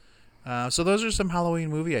sense. So those are some Halloween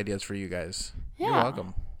movie ideas for you guys. Yeah. You're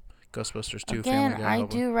welcome. Ghostbusters 2. Again, Family Guy. I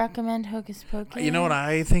do recommend Hocus Pocus. You know what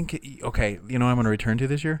I think? Okay. You know what I'm going to return to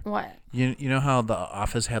this year? What? You know how The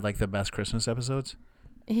Office had like the best Christmas episodes?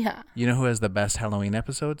 Yeah. You know who has the best Halloween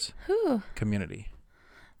episodes? Who? Community.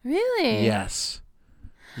 Really? Yes.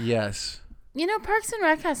 Parks and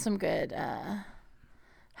Rec has some good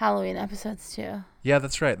Halloween episodes too. Yeah,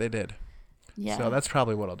 that's right. They did. Yeah. So that's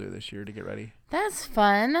probably what I'll do this year to get ready. That's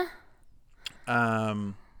fun.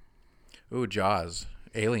 Jaws.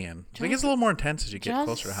 Alien. I think it's a little more intense as you get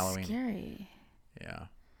closer to Halloween. Scary. Yeah.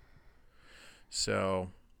 So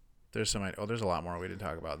there's there's a lot more we didn't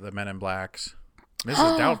talk about. The Men in Blacks.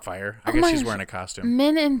 Mrs. Doubtfire. I guess she's wearing a costume.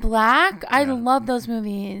 Men in Black. I love those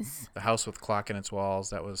movies. The House with Clock in its Walls.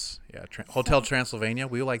 That was Hotel Transylvania.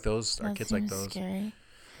 We like those. Our kids like those. Scary.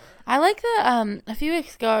 I like the a few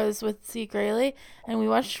weeks ago I was with C. Grayley and we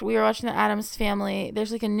were watching the Addams Family.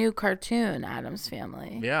 There's like a new cartoon, Addams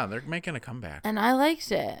Family. Yeah, they're making a comeback. And I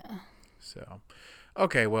liked it. So,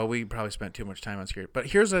 okay, well, we probably spent too much time on scary. But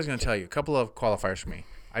here's what I was going to tell you. A couple of qualifiers for me.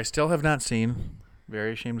 I still have not seen,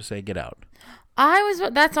 very ashamed to say, Get Out.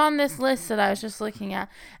 That's on this list that I was just looking at.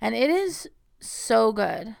 And it is so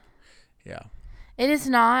good. Yeah. It is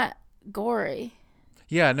not gory.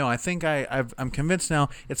 Yeah, no, I think I'm convinced now.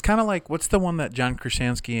 It's kind of like, what's the one that John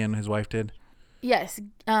Krasinski and his wife did? Yes.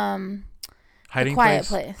 Hiding Quiet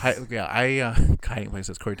Place. Place. Hiding Place.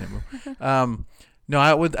 That's Corey Ten Boom. No,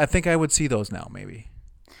 I think I would see those now, maybe.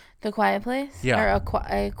 The Quiet Place? Yeah. Or a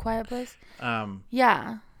Quiet Place?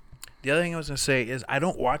 Yeah. The other thing I was going to say is I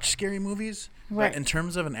don't watch scary movies. Right. But in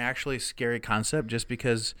terms of an actually scary concept, just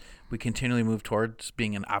because we continually move towards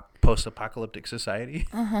being an post-apocalyptic society,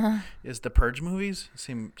 is the Purge movies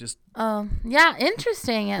seem just... yeah,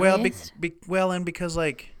 interesting at least. And because,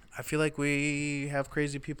 like, I feel like we have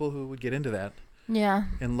crazy people who would get into that. Yeah.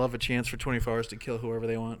 And love a chance for 24 hours to kill whoever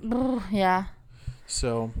they want. Yeah.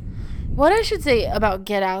 So... What I should say about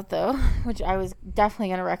Get Out, though, which I was definitely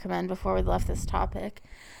going to recommend before we left this topic,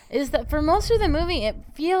 is that for most of the movie, it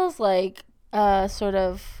feels like a sort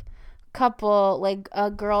of couple, like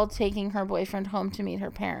a girl taking her boyfriend home to meet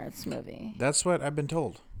her parents movie. That's what I've been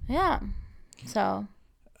told. Yeah. So.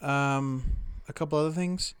 A couple other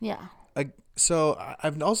things. Yeah. So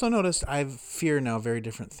I've also noticed I fear now very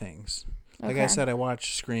different things. Like I said, I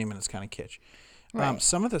watch Scream and it's kind of kitsch. Right.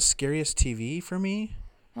 Some of the scariest TV for me,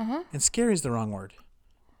 and scary is the wrong word.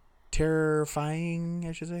 Terrifying,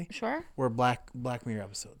 I should say. Sure. Were Black Mirror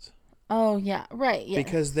episodes. Oh, yeah. Right. Yeah.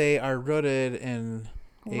 Because they are rooted in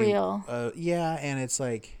real. And it's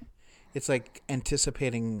like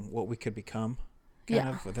anticipating what we could become, kind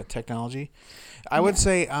of with the technology. I would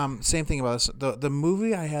say same thing about this. The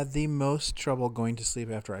movie I had the most trouble going to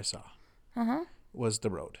sleep after I saw was The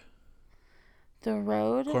Road. The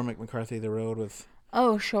Road? Cormac McCarthy, The Road with...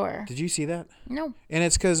 Oh, sure. Did you see that? No. And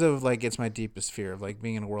it's because of, like, it's my deepest fear of, like,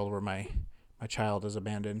 being in a world where my child is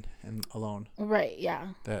abandoned and alone. Right, yeah.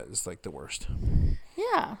 That is, like, the worst.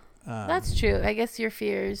 Yeah. That's true. I guess your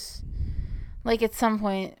fears, like, at some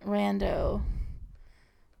point, rando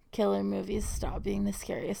killer movies stop being the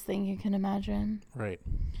scariest thing you can imagine. Right.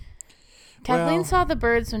 Kathleen saw The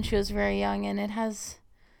Birds when she was very young, and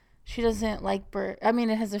she doesn't like birds. I mean,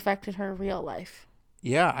 it has affected her real life.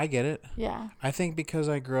 Yeah, I get it. Yeah. I think because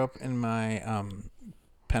I grew up in my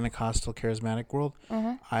Pentecostal charismatic world,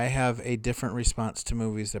 I have a different response to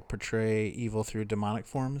movies that portray evil through demonic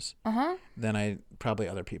forms than probably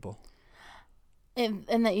other people. And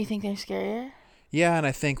that you think they're scarier? Yeah, and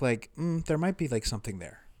I think, like, there might be, like, something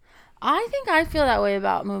there. I think I feel that way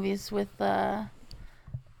about movies with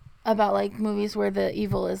about, like, movies where the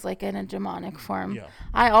evil is, like, in a demonic form. Yeah.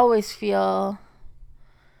 I always feel...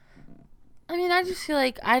 I mean, I just feel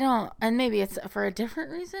like I don't... And maybe it's for a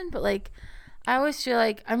different reason, but, like, I always feel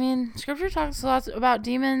like... I mean, Scripture talks a lot about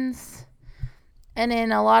demons, and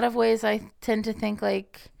in a lot of ways I tend to think,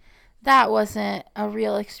 like, that wasn't a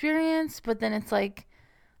real experience, but then it's like...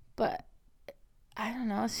 But, I don't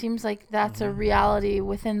know, it seems like that's a reality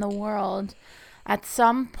within the world at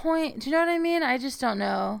some point. Do you know what I mean? I just don't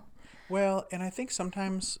know. Well, and I think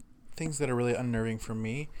sometimes things that are really unnerving for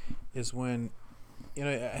me is when, you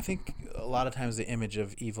know, I think a lot of times the image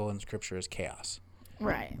of evil in Scripture is chaos.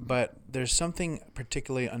 Right. But there's something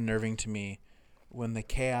particularly unnerving to me when the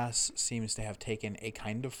chaos seems to have taken a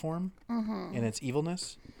kind of form in its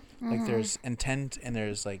evilness. Like there's intent and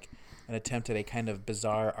there's like an attempt at a kind of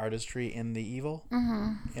bizarre artistry in the evil.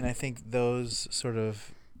 And I think those sort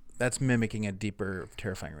of... That's mimicking a deeper,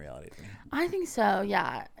 terrifying reality to me. I think so,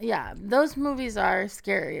 yeah. Yeah, those movies are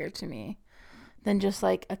scarier to me than just,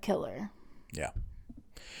 like, a killer. Yeah.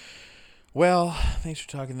 Well, thanks for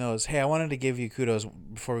talking those. Hey, I wanted to give you kudos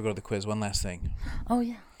before we go to the quiz. One last thing. Oh,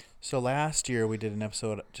 yeah. So last year we did an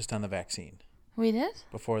episode just on the vaccine. We did?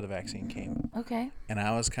 Before the vaccine came. Okay. And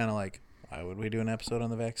I was kind of like, why would we do an episode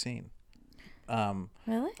on the vaccine?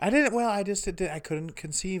 Really? I didn't. Well, I couldn't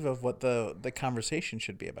conceive of what the conversation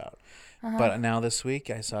should be about. But now this week,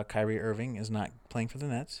 I saw Kyrie Irving is not playing for the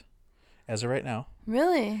Nets, as of right now.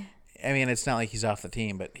 Really? I mean, it's not like he's off the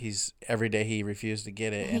team, but every day he refused to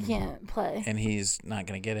get it. He can't play, and he's not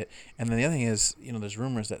going to get it. And then the other thing is, you know, there's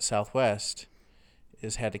rumors that Southwest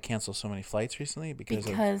has had to cancel so many flights recently because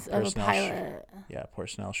of a pilot.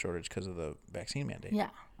 Personnel shortage because of the vaccine mandate. Yeah.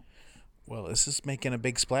 Well, this is making a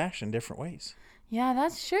big splash in different ways. Yeah,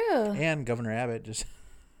 that's true. And Governor Abbott just...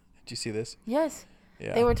 Did you see this? Yes.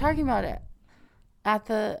 Yeah. They were talking about it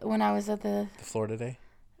when I was at the Florida Day?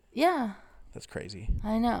 Yeah. That's crazy.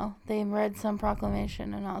 I know. They read some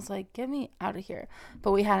proclamation, and I was like, get me out of here.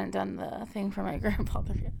 But we hadn't done the thing for my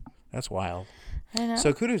grandfather yet. That's wild. I know.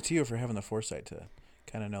 So kudos to you for having the foresight to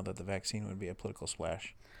kind of know that the vaccine would be a political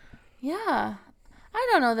splash. Yeah. I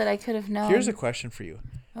don't know that I could have known. Here's a question for you.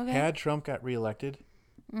 Okay. Had Trump got reelected,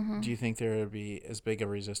 do you think there would be as big a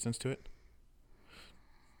resistance to it?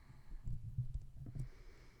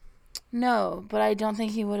 No, but I don't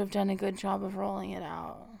think he would have done a good job of rolling it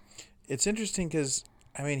out. It's interesting because,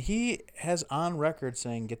 I mean, he has on record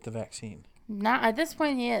saying get the vaccine. Not at this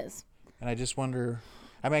point, he is. And I just wonder,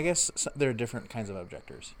 I mean, I guess there are different kinds of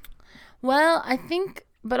objectors. Well, I think,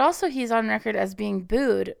 but also he's on record as being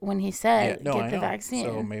booed when he said get the vaccine.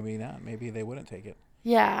 So maybe not. Maybe they wouldn't take it.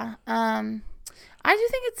 Yeah. I do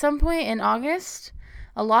think at some point in August,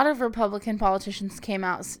 a lot of Republican politicians came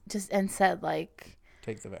out and said, like,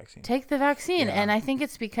 take the vaccine. Take the vaccine. Yeah. And I think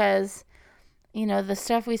it's because, you know, the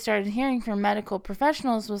stuff we started hearing from medical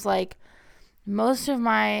professionals was like, most of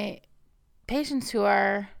my patients who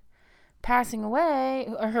are passing away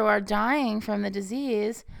or who are dying from the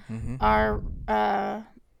disease are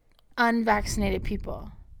unvaccinated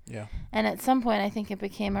people. Yeah. And at some point, I think it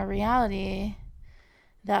became a reality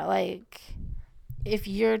that, like, if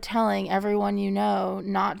you're telling everyone you know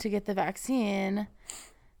not to get the vaccine,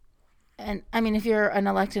 and I mean, if you're an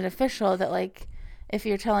elected official, that, like, if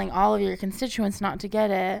you're telling all of your constituents not to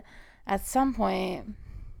get it, at some point,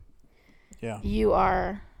 you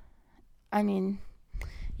are, I mean,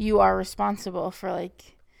 you are responsible for,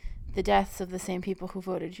 like, the deaths of the same people who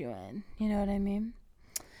voted you in. You know what I mean?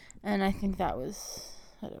 And I think that was,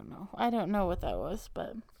 I don't know what that was,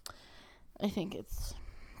 but I think it's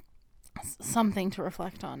something to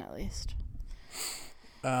reflect on, at least.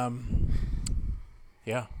 Yeah.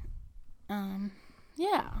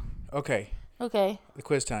 Yeah. Okay. The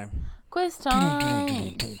quiz time. Quiz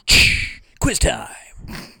time. Quiz time.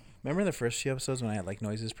 Remember the first few episodes when I had, like,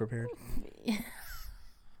 noises prepared?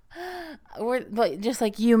 But just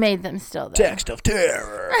like you made them still, though. Text of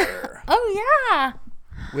terror. Oh, yeah.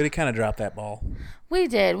 We did kind of drop that ball. We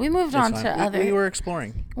did. We moved on to other. We were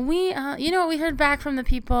exploring. We, you know, we heard back from the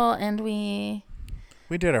people, and we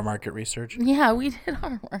did our market research. Yeah, we did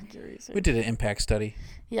our market research. We did an impact study.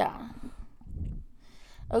 Yeah.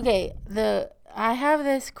 Okay, I have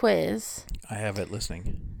this quiz. I have it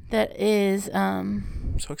listening. That is,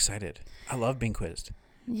 I'm so excited. I love being quizzed.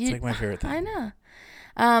 It's like my favorite thing. I know.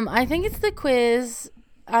 I think it's the quiz.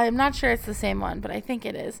 I'm not sure it's the same one, but I think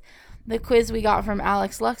it is. The quiz we got from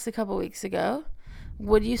Alex Lux a couple weeks ago.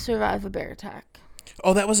 Would you survive a bear attack?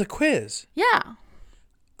 Oh, that was a quiz. Yeah.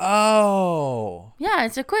 Oh. Yeah,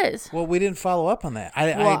 it's a quiz. Well, we didn't follow up on that.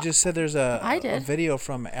 I just said there's a video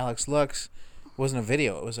from Alex Lux. It wasn't a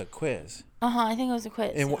video. It was a quiz. I think it was a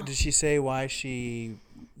quiz. And did she say why she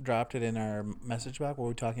dropped it in our message box? Were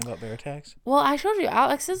we talking about bear attacks? Well, I told you,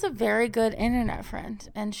 Alex is a very good internet friend,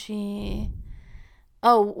 and she...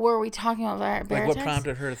 Oh, were we talking about bear attacks? Like, what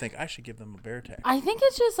prompted her to think, I should give them a bear attack? I think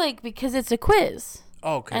it's just, like, because it's a quiz.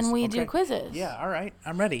 Oh, and we do quizzes. Yeah, all right.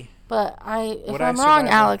 I'm ready. But if I'm wrong,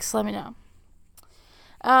 Alex, let me know.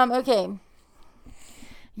 Okay.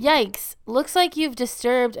 Yikes. Looks like you've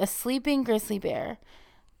disturbed a sleeping grizzly bear.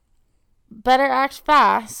 Better act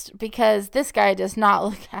fast, because this guy does not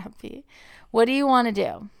look happy. What do you want to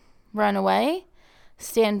do? Run away?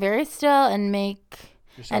 Stand very still and make...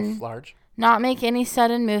 Yourself large? Not make any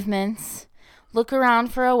sudden movements. Look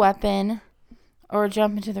around for a weapon. Or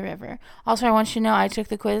jump into the river. Also, I want you to know I took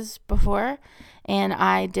the quiz before, and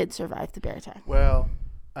I did survive the bear attack. Well,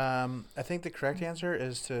 I think the correct answer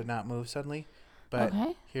is to not move suddenly. But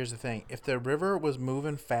here's the thing. If the river was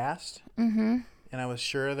moving fast, and I was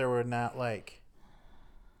sure there were not, like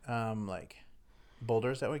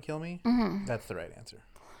boulders that would kill me, that's the right answer.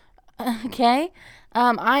 Okay.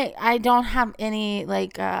 I don't have any,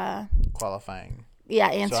 like... qualifying. Yeah,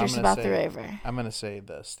 answers about the river. I'm going to say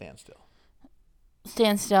the standstill.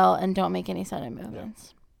 Stand still and don't make any sudden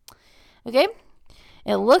movements. Yeah. Okay.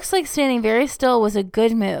 It looks like standing very still was a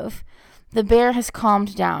good move. The bear has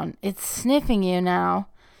calmed down. It's sniffing you now,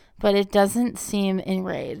 but it doesn't seem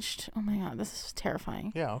enraged. Oh my God, this is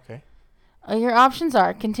terrifying. Yeah, okay. Your options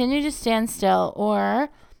are continue to stand still or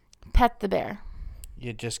pet the bear.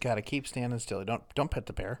 You just got to keep standing still. Don't pet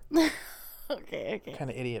the bear. Okay. What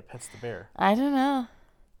kind of idiot pets the bear? I don't know.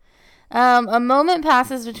 A moment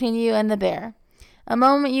passes between you and the bear. A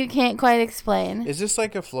moment you can't quite explain. Is this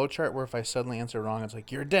like a flowchart where if I suddenly answer wrong, it's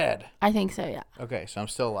like, you're dead? I think so, yeah. Okay, so I'm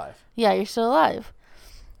still alive. Yeah, you're still alive.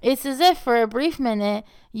 It's as if for a brief minute,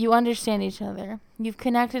 you understand each other. You've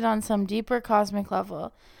connected on some deeper cosmic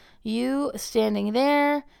level. You standing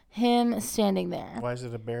there, him standing there. Why is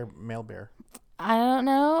it a male bear? I don't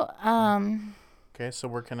know. Okay, so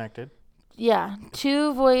we're connected. Yeah,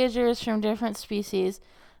 two voyagers from different species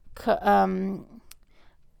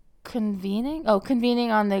convening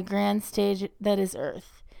on the grand stage that is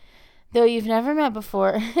Earth. Though you've never met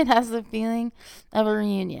before, it has the feeling of a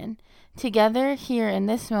reunion. Together, here in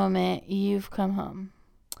this moment, you've come home.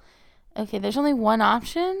 Okay, there's only one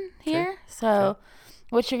option here. So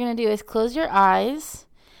what you're going to do is close your eyes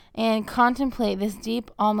and contemplate this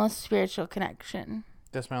deep, almost spiritual connection.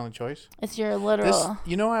 That's my only choice? It's your literal...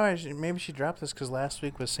 You know, maybe she dropped this because last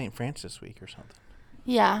week was St. Francis week or something.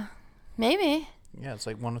 Yeah, maybe. Yeah, it's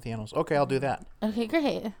like one with the animals. Okay, I'll do that. Okay,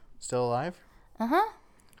 great. Still alive? Uh-huh.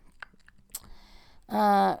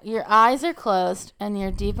 Your eyes are closed and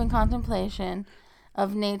you're deep in contemplation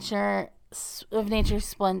of nature's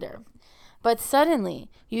splendor. But suddenly,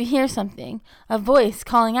 you hear something, a voice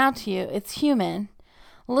calling out to you. It's human.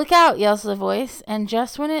 Look out, yells the voice, and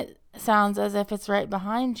just when it sounds as if it's right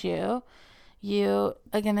behind you,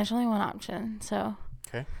 again, there's only one option, so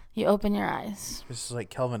okay. You open your eyes. This is like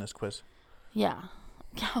Calvinist quiz. Yeah,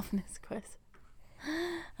 Calvinist quiz.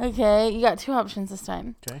 Okay, you got 2 options this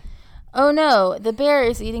time. Okay. Oh no, the bear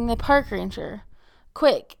is eating the park ranger.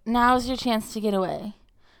 Quick, now's your chance to get away.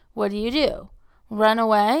 What do? Run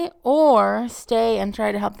away or stay and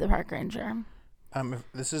try to help the park ranger?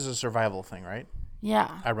 This is a survival thing, right?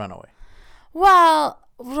 Yeah. I run away. Well,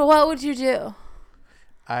 what would you do?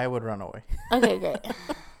 I would run away. Okay, great.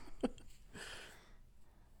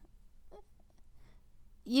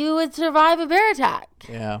 You would survive a bear attack.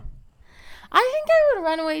 Yeah. I think I would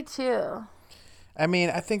run away too. I mean,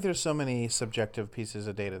 I think there's so many subjective pieces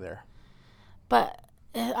of data there. But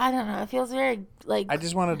I don't know. It feels very like... I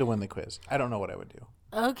just wanted to win the quiz. I don't know what I would do.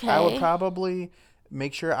 Okay. I would probably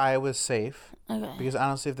make sure I was safe. Okay. Because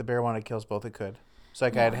honestly, if the bear wanted to kill us both, it could. So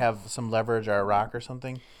like I'd have some leverage or a rock or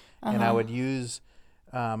something. And I would use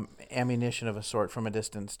ammunition of a sort from a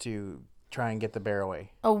distance to try and get the bear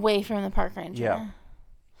away. Away from the park ranger. Yeah.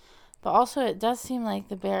 But also, it does seem like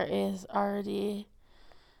the bear is already...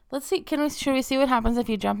 Let's see. Should we see what happens if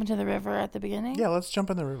you jump into the river at the beginning? Yeah, let's jump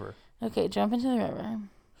in the river. Okay, jump into the river.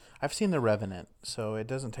 I've seen The Revenant, so it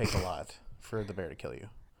doesn't take a lot for the bear to kill you.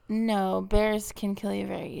 No, bears can kill you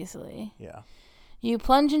very easily. Yeah. You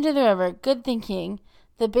plunge into the river. Good thinking.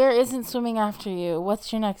 The bear isn't swimming after you.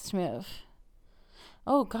 What's your next move?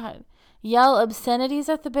 Oh, God. Yell obscenities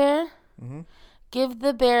at the bear? Mm-hmm. Give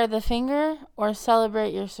the bear the finger or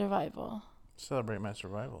celebrate your survival? Celebrate my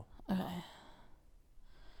survival. Okay.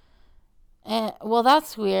 Well,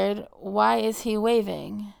 that's weird. Why is he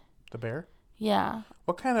waving? The bear? Yeah.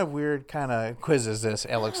 What kind of weird kind of quiz is this,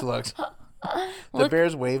 Alex looks? The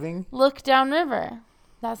bear's waving? Look downriver.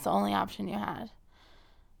 That's the only option you had.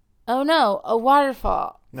 Oh, no. A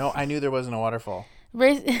waterfall. No, I knew there wasn't a waterfall.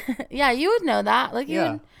 Yeah, you would know that. Like, you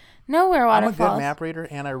Yeah. would know where waterfalls. I'm a good map reader,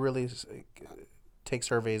 and I really take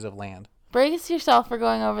surveys of land. Brace yourself for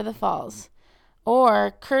going over the falls.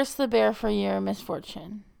 Or curse the bear for your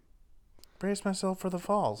misfortune. Brace myself for the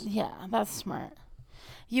falls. Yeah, that's smart.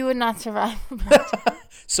 You would not survive.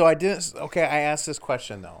 So I didn't... Okay, I asked this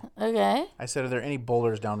question, though. Okay. I said, are there any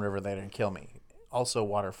boulders downriver that would kill me? Also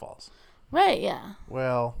waterfalls. Right, yeah.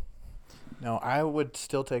 Well, no, I would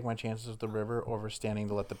still take my chances with the river over standing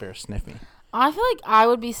to let the bear sniff me. I feel like I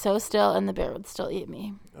would be so still and the bear would still eat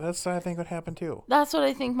me. That's what I think would happen, too. That's what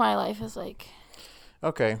I think my life is like.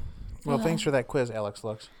 Okay. Well, thanks for that quiz, Alex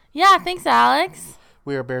Lux. Yeah, thanks, Alex.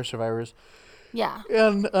 We are bear survivors. Yeah.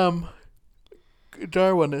 And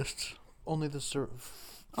Darwinists. Only the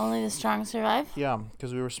strong survive? Yeah,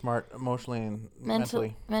 because we were smart emotionally and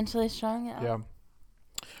mentally. Mentally strong, yeah. Yeah.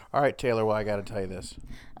 All right, Taylor, well, I got to tell you this.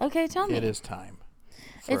 Okay, tell me. It is time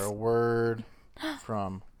for a word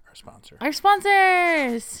from our sponsor. Our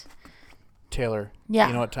sponsors! Taylor, yeah.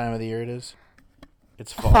 You know what time of the year it is?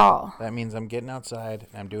 It's fall. Fall. That means I'm getting outside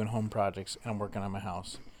and I'm doing home projects and I'm working on my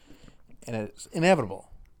house. And it's inevitable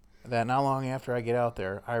that not long after I get out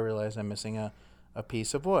there, I realize I'm missing a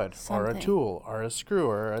piece of wood or a tool or a screw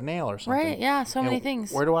or a nail or something. Right, yeah, so many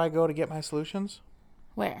things. Where do I go to get my solutions?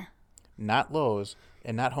 Where? Not Lowe's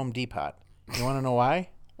and not Home Depot. You want to know why?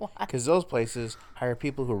 Why? Because those places hire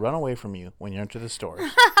people who run away from you when you enter the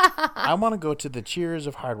stores. I want to go to the Cheers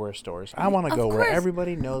of hardware stores. I want to go where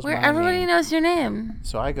everybody knows my name. Where everybody knows your name.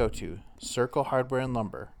 So I go to Circle Hardware and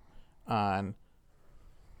Lumber on,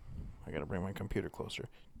 I got to bring my computer closer,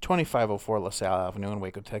 2504 LaSalle Avenue in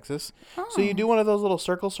Waco, Texas. Oh. So you do one of those little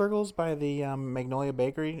circles by the Magnolia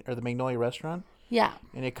Bakery or the Magnolia Restaurant. Yeah.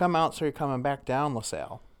 And you come out, so you're coming back down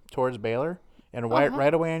LaSalle towards Baylor. And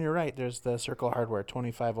right away on your right, there's the Circle Hardware,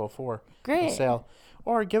 2504 LaSalle.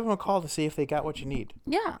 Or give them a call to see if they got what you need.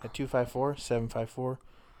 Yeah. At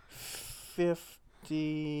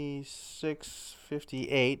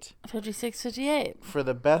 254-754-5658. 5658. For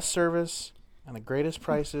the best service and the greatest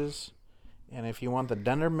prices. And if you want the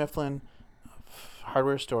Dunder Mifflin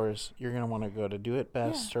hardware stores, you're going to want to go to Do It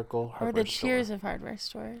Best Circle Hardware Store. Or the Cheers of hardware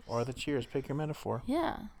stores. Or the Cheers. Pick your metaphor.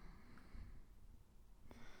 Yeah.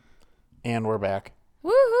 And we're back.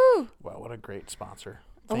 Woohoo! Wow, what a great sponsor.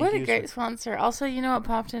 What a great sponsor. Also, you know what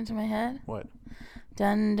popped into my head? What?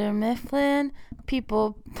 Dunder Mifflin,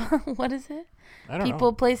 people, what is it? I don't know.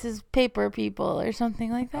 People, places, paper people, or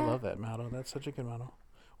something like that. I love that motto. That's such a good motto.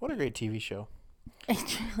 What a great TV show.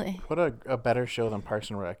 Truly. What a better show than Parks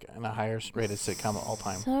and Rec and a higher rated sitcom of all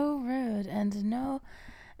time. So rude and no,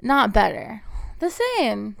 not better. The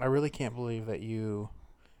same. I really can't believe that you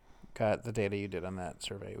got the data you did on that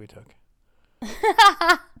survey we took.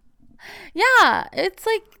 Yeah, it's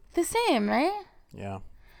like the same, right? Yeah.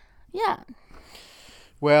 Yeah.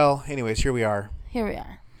 Well, anyways, here we are. Here we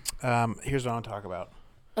are. Here's what I want to talk about.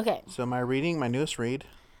 Okay. So my newest read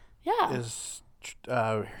Yeah. is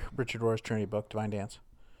Richard Rohr's Trinity book, Divine Dance.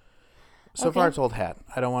 So far, it's old hat.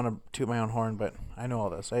 I don't want to toot my own horn, but I know all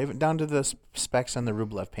this. I even down to the specs on the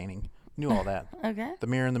Rublev painting. Knew all that. Okay. The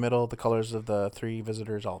mirror in the middle, the colors of the three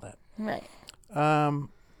visitors, all that. Right.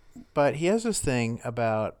 But he has this thing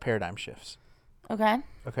about paradigm shifts. Okay.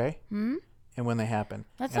 Okay. Hmm. And when they happen.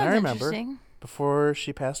 That and sounds I remember interesting. before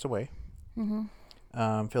she passed away,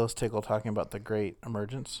 Mm-hmm. Phyllis Tickle talking about the Great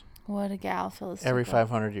Emergence. What a gal, Phyllis. Every Tickle.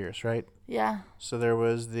 500 years, right? Yeah. So there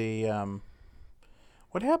was the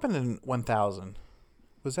what happened in 1000?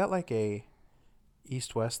 Was that like a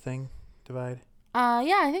east-west thing divide?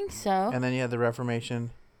 Yeah, I think so. And then you had the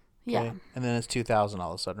Reformation. Okay? Yeah. And then it's 2000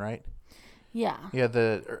 all of a sudden, right? Yeah. You had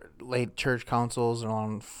the late church councils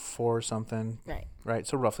around 4 something. Right. Right.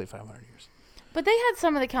 So roughly 500 years. But they had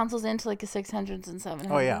some of the councils into like the 600s and 700s.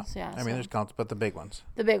 Oh yeah. Yeah. I mean, there's councils, but the big ones.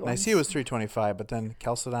 the big ones. Nicaea was 325, but then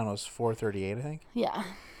Chalcedon was 438, I think. Yeah.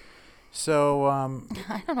 So,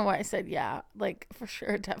 I don't know why I said yeah. Like for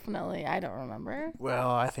sure, definitely. I don't remember.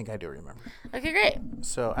 well, I think I do remember. Okay, great.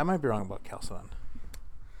 So I might be wrong about Chalcedon.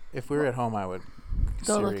 If we were at home, I would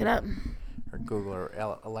Go Siri look it up. or Google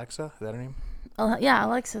or Alexa. Is that her name? Yeah,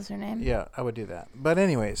 Alexa's her name. Yeah, I would do that. But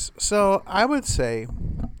anyways, so I would say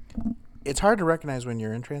it's hard to recognize when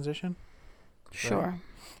you're in transition. Sure.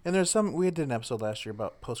 And there's we did an episode last year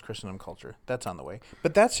about post-Christendom culture. That's on the way.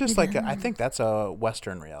 But that's just like, I think that's a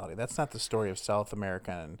Western reality. That's not the story of South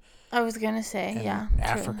America I was going to say, and yeah.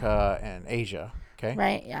 Africa and Asia. Okay.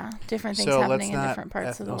 Right, yeah. Different things So let's happening in not different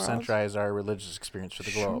parts of the world. ethnocentrize our religious experience for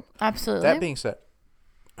the globe. Absolutely. That being said,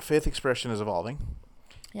 faith expression is evolving.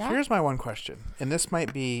 yeah. Here's my one question, and this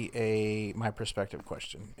might be my perspective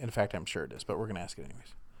question. In fact, I'm sure it is, but we're going to ask it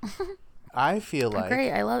anyways. I feel like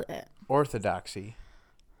Great, I love it. orthodoxy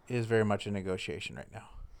is very much a negotiation right now.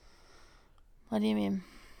 What do you mean?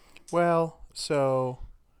 Well, so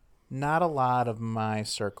not a lot of my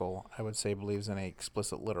circle, I would say, believes in a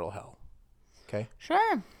explicit literal hell. Okay?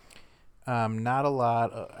 Sure. Not a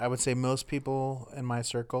lot. I would say most people in my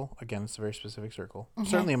circle, again, it's a very specific circle, Okay.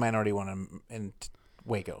 certainly a minority one in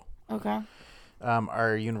Waco, Okay.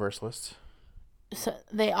 are universalists. So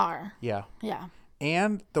they are. Yeah. Yeah.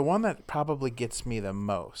 And the one that probably gets me the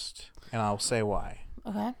most, and I'll say why,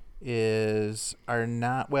 Okay.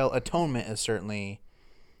 atonement is certainly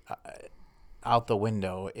out the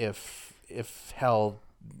window if hell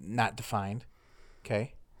not defined.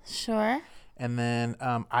 Okay. Sure. And then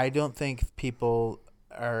I don't think people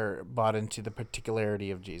are bought into the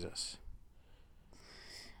particularity of Jesus.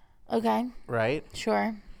 Okay. Right?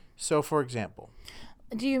 Sure. So, for example,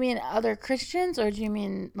 Do you mean other Christians or do you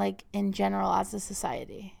mean like in general as a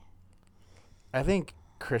society? I think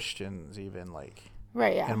Christians even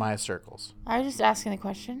Right, yeah. in my circles. I was just asking the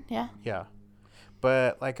question. Yeah. Yeah.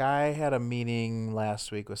 But I had a meeting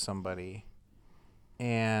last week with somebody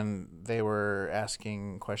and they were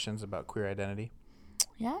asking questions about queer identity.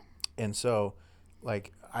 Yeah. And so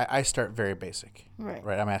I start very basic. Right.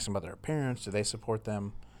 Right. I'm asking about their parents. Do they support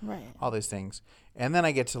them? Right. All these things. And then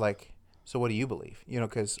I get to so what do you believe?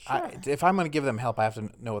 Because Sure. if I'm going to give them help, I have to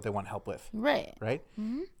know what they want help with. Right. Right?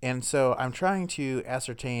 Mm-hmm. And so I'm trying to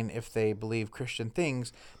ascertain if they believe Christian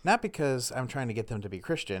things, not because I'm trying to get them to be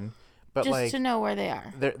Christian, but Just to know where they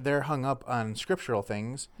are. they're hung up on scriptural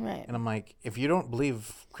things. Right. And I'm like, if you don't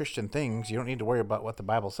believe Christian things, you don't need to worry about what the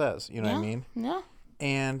Bible says. You know what I mean? Yeah.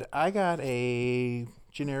 And I got a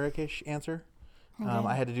generic-ish answer. Okay.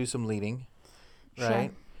 I had to do some leading, Sure.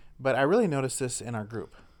 right? But I really noticed this in our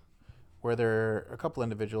group, where there are a couple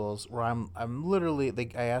individuals where I'm literally,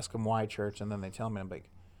 I ask them why church, and then they tell me, I'm like,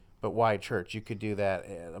 but why church? You could do that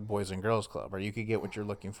at a Boys and Girls Club, or you could get what you're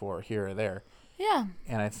looking for here or there. Yeah.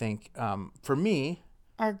 And I think for me,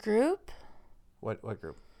 Our group? what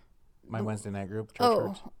group? My Wednesday night group, church Oh,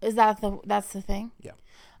 groups. is that's the thing? Yeah.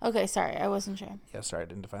 Okay, sorry. I wasn't sure. Yeah, sorry, I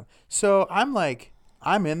didn't define. So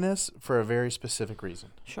I'm in this for a very specific reason.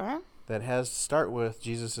 Sure. That has to start with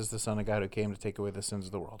Jesus is the Son of God who came to take away the sins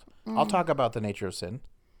of the world. I'll talk about the nature of sin.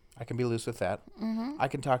 I can be loose with that. Mm-hmm. I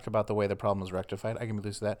can talk about the way the problem was rectified. I can be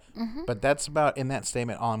loose with that. Mm-hmm. But that's about, in that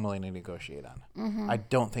statement, all I'm willing to negotiate on. Mm-hmm. I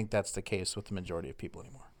don't think that's the case with the majority of people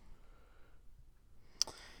anymore.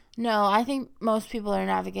 No, I think most people are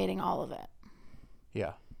navigating all of it.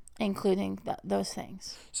 Yeah. including those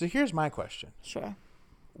things. So here's my question. Sure.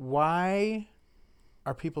 Why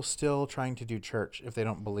are people still trying to do church if they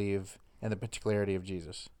don't believe in the particularity of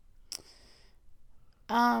Jesus?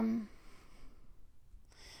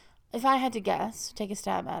 If I had to guess, take a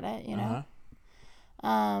stab at it, you know.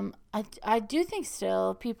 I do think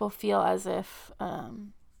still people feel as if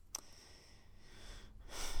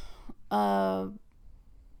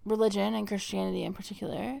religion and Christianity in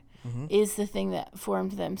particular is the thing that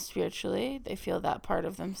formed them spiritually. They feel that part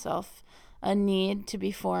of themselves a need to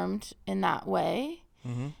be formed in that way.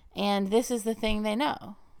 And this is the thing they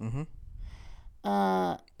know.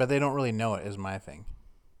 But they don't really know it is my thing.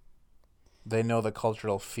 They know the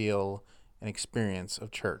cultural feel and experience of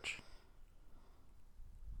church.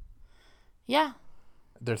 Yeah.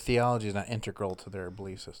 Their theology is not integral to their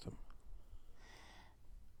belief system.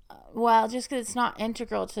 Well, just because it's not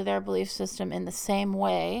integral to their belief system in the same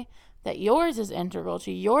way that yours is integral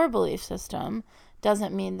to your belief system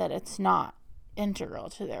doesn't mean that it's not integral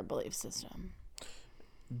to their belief system.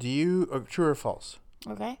 Do you, true or false?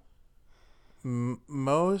 Okay.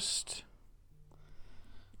 Most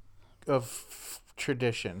of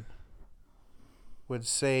tradition would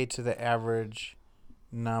say to the average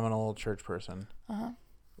nominal church person,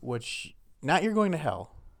 which, not you're going to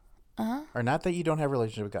hell, or not that you don't have a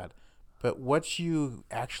relationship with God, but what you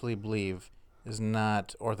actually believe is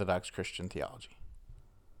not Orthodox Christian theology.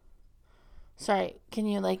 Sorry, can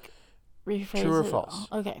you rephrase True or it? false?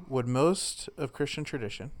 Okay. Would most of Christian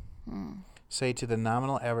tradition say to the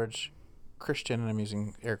nominal average Christian, and I'm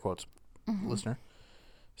using air quotes, listener,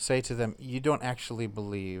 say to them, you don't actually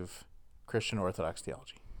believe Christian Orthodox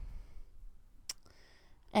theology?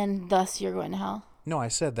 And thus you're going to hell? No, I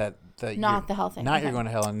said that not the hell thing. Not you're going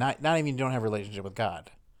to hell, and not even you don't have a relationship with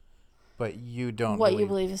God, but you don't. What you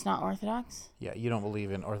believe is not Orthodox? Yeah, you don't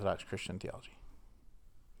believe in Orthodox Christian theology.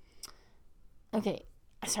 Okay,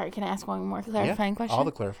 sorry. Can I ask one more clarifying question? All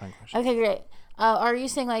the clarifying questions. Okay, great. Are you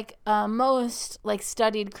saying most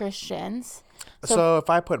studied Christians? So if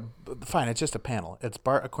I put fine, it's just a panel. It's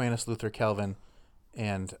Bart, Aquinas, Luther, Calvin,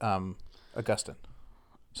 and Augustine.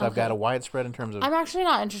 So I've got a widespread in terms of. I'm actually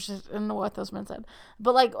not interested in what those men said,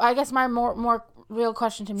 but I guess my more real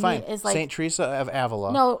question to me is Saint Teresa of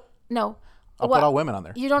Avila. No. I'll put all women on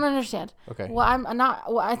there. You don't understand. Okay. What I'm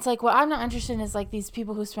not interested in is these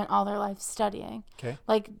people who spent all their life studying. Okay.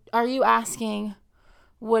 Are you asking,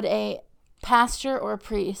 would a pastor or a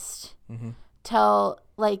priest tell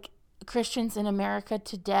Christians in America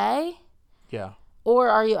today? Yeah. Or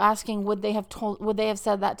are you asking, would they have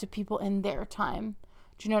said that to people in their time?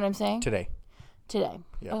 Do you know what I'm saying? Today.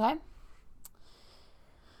 Yeah. Okay.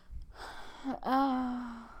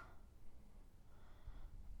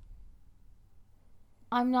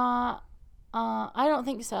 I'm not. I don't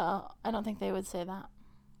think so. I don't think they would say that.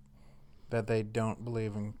 That they don't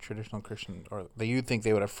believe in traditional Christian, or that you think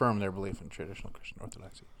they would affirm their belief in traditional Christian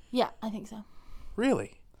orthodoxy? Yeah, I think so.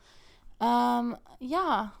 Really?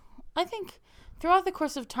 Yeah. I think throughout the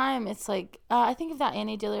course of time, it's I think of that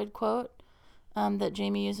Annie Dillard quote that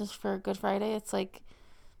Jamie uses for Good Friday. It's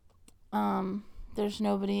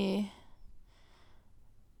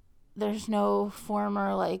there's no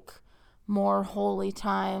former more holy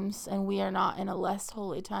times, and we are not in a less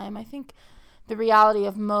holy time. I think the reality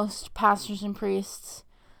of most pastors and priests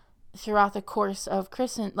throughout the course of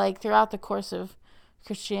Christianity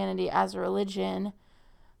as a religion,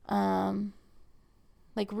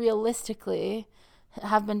 realistically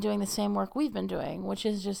have been doing the same work we've been doing, which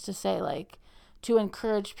is just to say to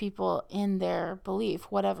encourage people in their belief,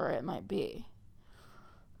 whatever it might be.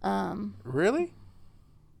 Really?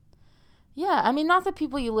 Yeah, I mean, not the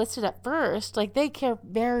people you listed at first. They care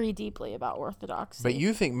very deeply about orthodoxy. But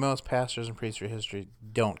you think most pastors and priests through history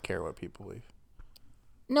don't care what people believe?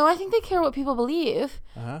 No, I think they care what people believe.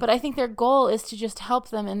 But I think their goal is to just help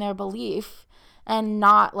them in their belief and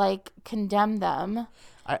not, condemn them.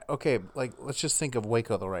 Okay, let's just think of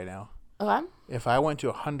Waco, though, right now. Okay. If I went to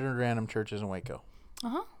 100 random churches in Waco,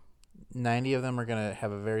 90 of them are going to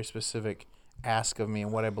have a very specific ask of me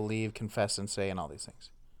and what I believe, confess, and say, and all these things.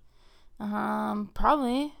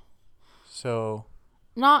 Probably. So.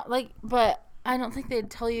 Not but I don't think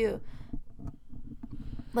they'd tell you,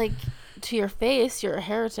 to your face, you're a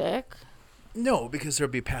heretic. No, because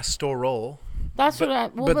there'd be pastoral. That's but, what I.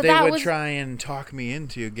 Well, but they would try and talk me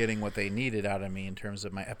into getting what they needed out of me in terms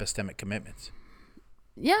of my epistemic commitments.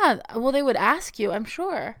 Yeah, well, they would ask you, I'm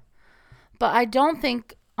sure, but I don't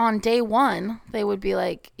think on day one they would be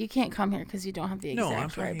you can't come here because you don't have the exact. No, I'm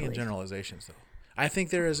talking in generalizations, though. I think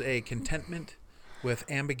there is a contentment with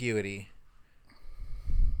ambiguity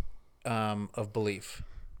of belief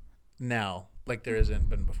now like there hasn't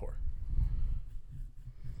been before.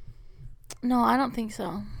 No, I don't think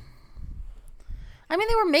so. I mean,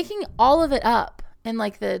 they were making all of it up in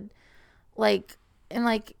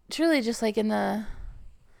truly just like in the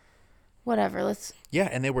whatever. Yeah,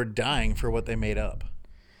 and they were dying for what they made up.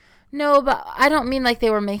 No, but I don't mean like they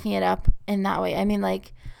were making it up in that way. I mean,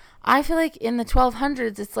 like, I feel like in the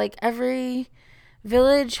 1200s, it's like every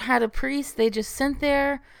village had a priest they just sent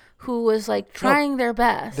there who was like trying their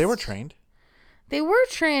best. They were trained. They were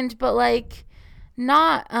trained, but like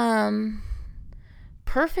not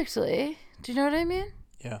perfectly. Do you know what I mean?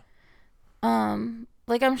 Yeah.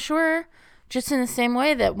 Like I'm sure just in the same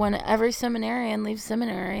way that when every seminarian leaves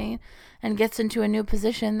seminary and gets into a new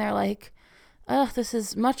position, they're like, oh, this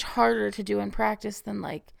is much harder to do in practice than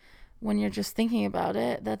like when you're just thinking about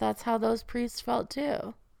it, that's how those priests felt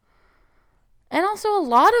too. And also a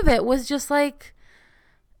lot of it was just like,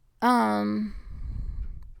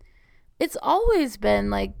 it's always been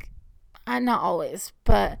like, not always,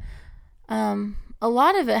 but a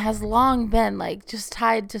lot of it has long been like just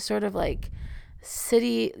tied to sort of like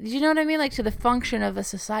city, you know what I mean? Like to the function of a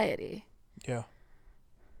society. Yeah.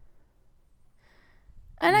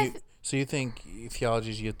 And so you think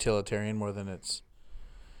theology is utilitarian more than it's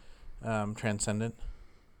transcendent?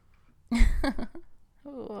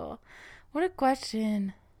 Oh, what a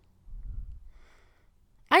question.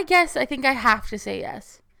 I think I have to say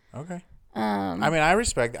yes. Okay. I mean,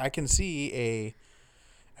 I can see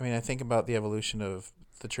I think about the evolution of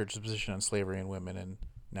the church's position on slavery and women and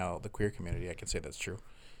now the queer community. I can say that's true.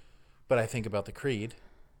 But I think about the creed.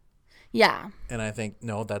 Yeah. And I think,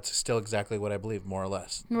 no, that's still exactly what I believe, more or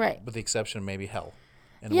less. Right. With the exception of maybe hell.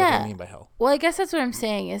 And yeah. what do I mean by hell? Well, I guess that's what I'm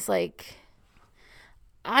saying is like,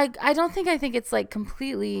 I think it's like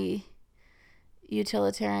completely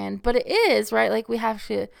utilitarian, but it is, right? Like we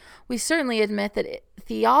certainly admit that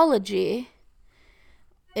theology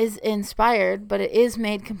is inspired, but it is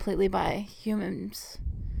made completely by humans.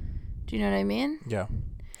 Do you know what I mean? Yeah.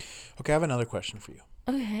 Okay, I have another question for you.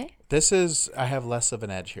 Okay. I have less of an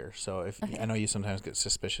edge here, so I know you sometimes get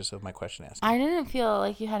suspicious of my question asking. I didn't feel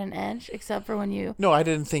like you had an edge, except for when you... No, I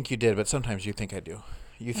didn't think you did, but sometimes you think I do.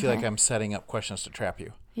 You feel like I'm setting up questions to trap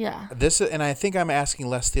you. Yeah. And I think I'm asking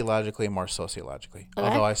less theologically and more sociologically,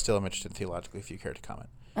 although I still am interested theologically if you care to comment.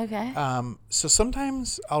 Okay. So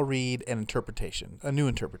sometimes I'll read a new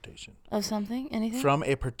interpretation. Of something? Anything? From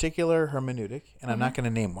a particular hermeneutic, and I'm not going to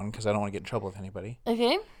name one because I don't want to get in trouble with anybody.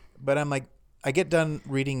 Okay. But I'm like, I get done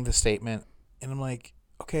reading the statement, and I'm like,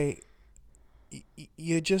 okay,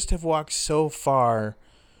 you just have walked so far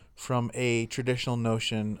from a traditional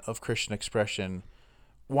notion of Christian expression.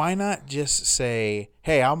 Why not just say,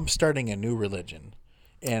 hey, I'm starting a new religion,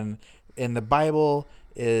 and the Bible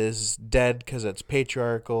is dead because it's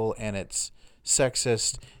patriarchal and it's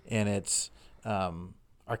sexist and it's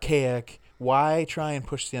archaic. Why try and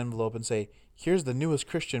push the envelope and say, here's the newest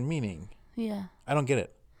Christian meaning? Yeah. I don't get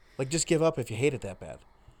it. Like, just give up if you hate it that bad.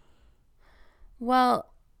 Well,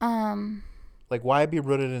 like, why be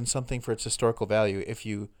rooted in something for its historical value if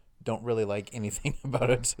you don't really like anything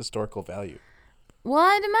about its historical value? Well,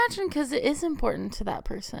 I'd imagine because it is important to that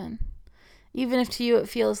person. Even if to you it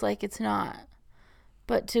feels like it's not.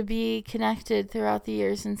 But to be connected throughout the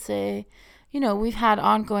years and say, we've had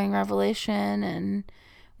ongoing revelation and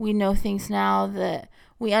we know things now that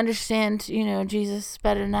we understand, Jesus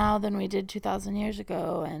better now than we did 2,000 years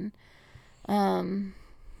ago. And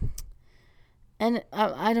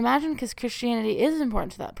I'd imagine because Christianity is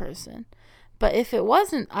important to that person. But if it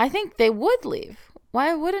wasn't, I think they would leave.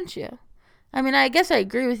 Why wouldn't you? I mean, I guess I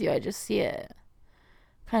agree with you. I just see it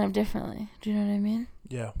kind of differently. Do you know what I mean?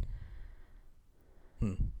 Yeah.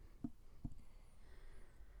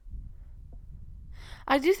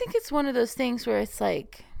 I do think it's one of those things where it's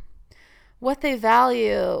like what they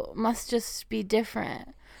value must just be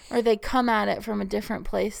different, or they come at it from a different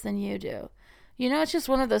place than you do. It's just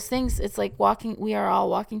one of those things. It's like we are all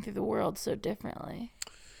walking through the world so differently.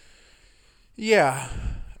 Yeah.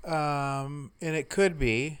 And it could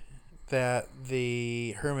be that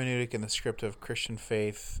the hermeneutic and the script of Christian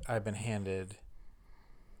faith I've been handed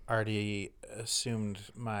already assumed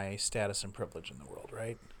my status and privilege in the world,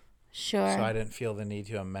 right? Sure. So I didn't feel the need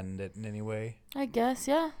to amend it in any way. I guess,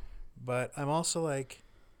 yeah. But I'm also like,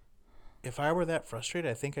 if I were that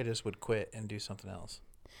frustrated, I think I just would quit and do something else.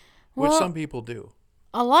 Which some people do.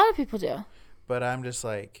 A lot of people do. But I'm just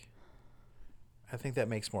like, I think that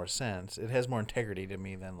makes more sense. It has more integrity to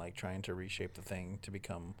me than like trying to reshape the thing to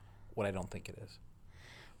become what I don't think it is.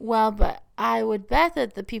 Well, but I would bet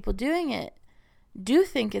that the people doing it do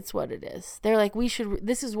think it's what it is. They're like,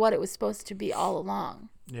 this is what it was supposed to be all along.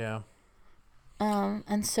 Yeah.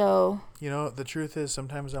 And so. The truth is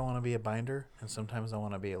sometimes I want to be a binder and sometimes I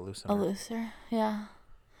want to be a loosener. A looser, yeah.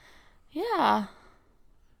 Yeah.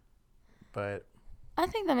 But. I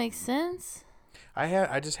think that makes sense.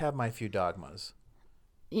 I just have my few dogmas.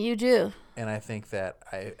 You do. And I think that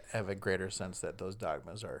I have a greater sense that those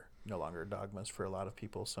dogmas are no longer dogmas for a lot of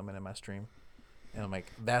people. So I'm in my stream. And I'm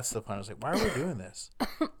like, that's the point. I was like, why are we doing this?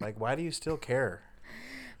 Like, why do you still care?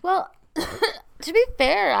 Well, to be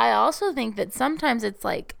fair, I also think that sometimes it's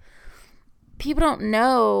like people don't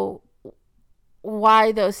know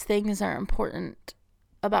why those things are important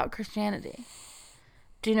about Christianity.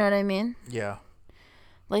 Do you know what I mean? Yeah.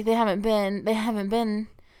 Like they haven't been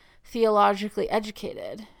theologically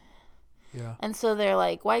educated. Yeah. And so they're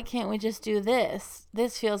like, why can't we just do this?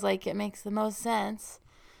 This feels like it makes the most sense.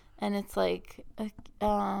 And it's like,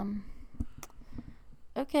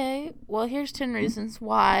 okay, well, here's 10 reasons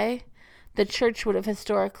why the church would have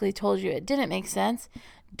historically told you it didn't make sense.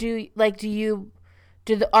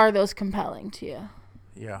 Are those compelling to you?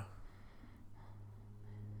 Yeah.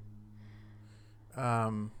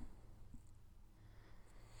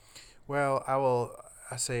 Well,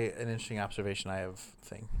 I say an interesting observation I have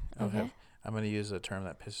thing. Okay. I'm going to use a term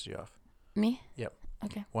that pisses you off. Me? Yep.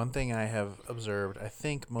 Okay. One thing I have observed, I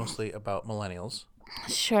think mostly about millennials.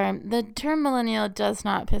 Sure. The term millennial does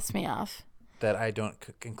not piss me off. That I don't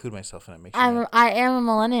include myself in it. I am a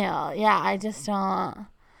millennial. Yeah, I just don't.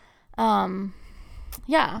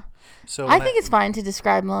 Yeah. So I think it's fine to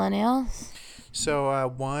describe millennials. So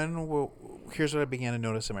here's what I began to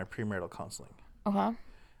notice in my premarital counseling. Okay.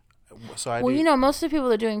 So most of the people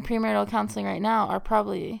that are doing premarital counseling right now are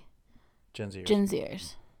probably Gen Zers. Gen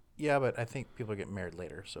Zers. Yeah, but I think people get married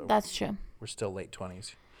later, so that's true. We're still late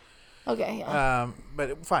 20s. Okay, yeah.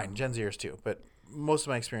 But fine, Gen Zers too. But most of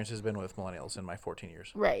my experience has been with millennials in my 14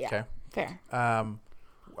 years. Right, yeah. Okay? Fair.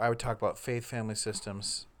 I would talk about faith, family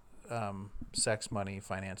systems, sex, money,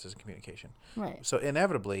 finances, and communication. Right. So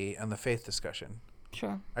inevitably, on the faith discussion,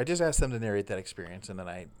 sure, I just ask them to narrate that experience, and then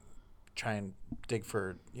I try and dig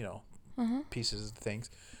for, pieces of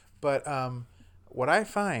things. But what I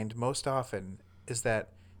find most often is that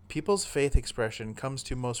people's faith expression comes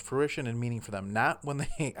to most fruition and meaning for them, not when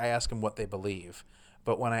I ask them what they believe,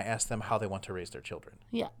 but when I ask them how they want to raise their children.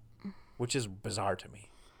 Yeah. Which is bizarre to me.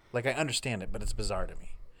 Like, I understand it, but it's bizarre to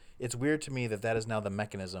me. It's weird to me that is now the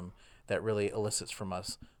mechanism that really elicits from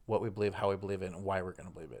us what we believe, how we believe it, and why we're going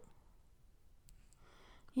to believe it.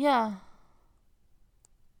 Yeah.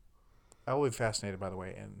 I will be fascinated, by the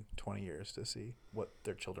way, in 20 years to see what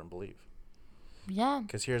their children believe. Yeah.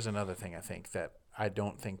 Because here's another thing I think that I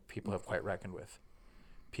don't think people have quite reckoned with.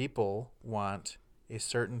 People want a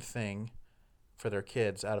certain thing for their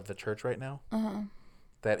kids out of the church right now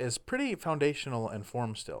that is pretty foundational and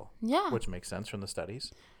formed still. Yeah. Which makes sense from the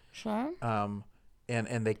studies. Sure. And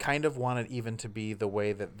they kind of want it even to be the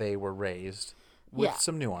way that they were raised with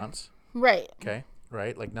some nuance. Right. Okay.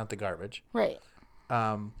 Right? Like, not the garbage. Right.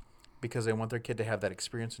 Because they want their kid to have that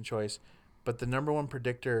experience and choice. But the number one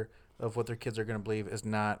predictor of what their kids are going to believe is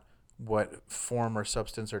not what form or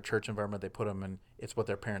substance or church environment they put them in. It's what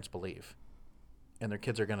their parents believe. And their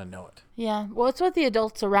kids are going to know it. Yeah. Well, it's what the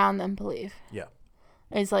adults around them believe. Yeah.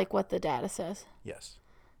 It's like what the data says. Yes.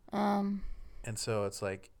 And so it's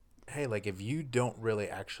like, hey, like, if you don't really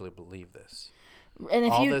actually believe this, and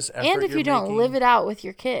if you don't live it out with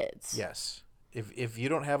your kids. Yes. If you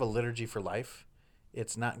don't have a liturgy for life,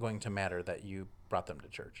 it's not going to matter that you brought them to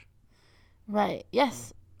church. Right.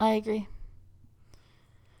 Yes, I agree.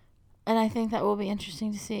 And I think that will be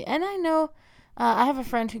interesting to see. And I know I have a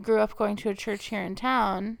friend who grew up going to a church here in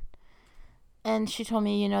town, and she told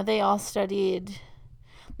me, they all studied,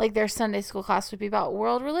 like, their Sunday school class would be about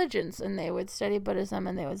world religions, and they would study Buddhism,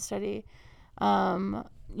 and they would study, why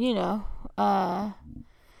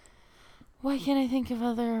can't I think of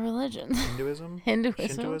other religions? Hinduism.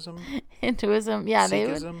 Hinduism. Yeah,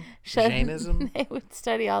 Sikhism, Jainism. They would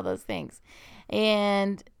study all those things.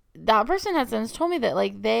 And that person has since told me that,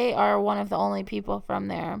 like, they are one of the only people from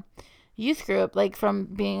their youth group, like,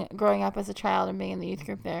 from growing up as a child and being in the youth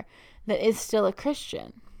group there, that is still a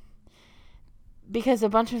Christian. Because a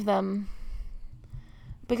bunch of them,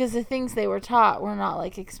 because the things they were taught were not,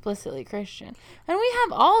 like, explicitly Christian. And we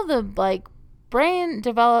have all the, like, brain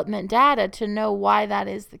development data to know why that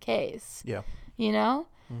is the case. Yeah.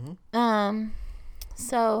 Mm-hmm.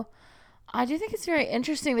 So I do think it's very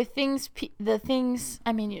interesting. The things,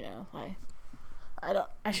 I mean,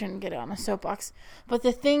 I shouldn't get on a soapbox, but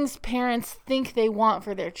the things parents think they want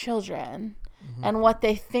for their children and what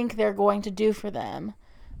they think they're going to do for them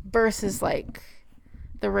versus, like,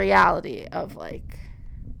 the reality of, like,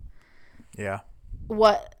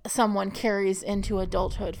 what someone carries into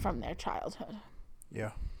adulthood from their childhood.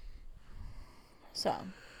 Yeah. So.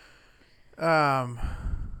 I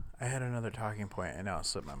had another talking point, and now it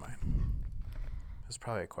slipped my mind. It's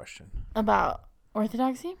probably a question. About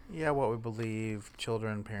orthodoxy? Yeah, what we believe,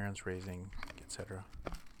 children, parents raising, etc.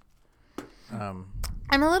 I'm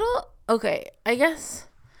a little... Okay, I guess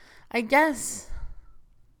this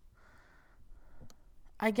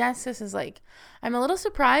is like... I'm a little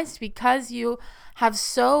surprised because you have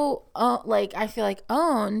so, I feel like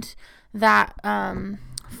owned that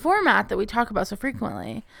format that we talk about so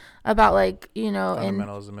frequently. About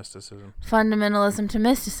fundamentalism to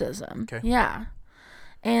mysticism. Okay. Yeah.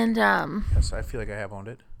 And yes, I feel like I have owned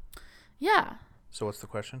it. Yeah. So what's the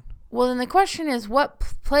question? Well, then the question is, what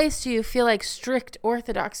place do you feel like strict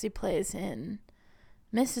orthodoxy plays in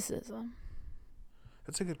mysticism?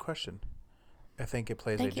 That's a good question. I think it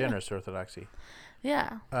plays generous orthodoxy.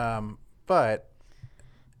 Yeah. But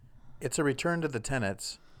it's a return to the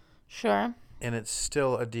tenets. Sure. And it's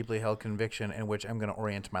still a deeply held conviction in which I'm going to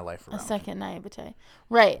orient my life around. A second naivete.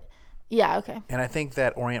 Right. Yeah, okay. And I think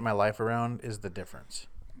that orient my life around is the difference.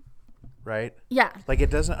 Right? Yeah. Like,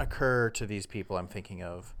 it doesn't occur to these people I'm thinking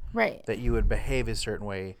of. Right. That you would behave a certain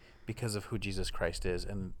way because of who Jesus Christ is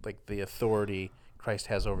and, like, the authority Christ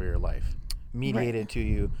has over your life. Mediated to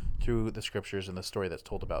you through the scriptures and the story that's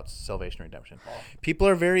told about salvation and redemption. People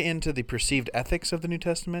are very into the perceived ethics of the New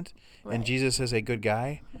Testament, and Jesus is a good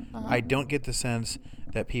guy. I don't get the sense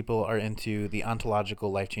that people are into the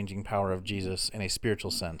ontological, life-changing power of Jesus in a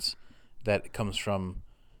spiritual sense that comes from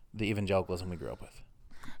the evangelicalism we grew up with.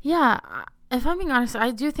 Yeah, if I'm being honest,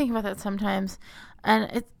 I do think about that sometimes,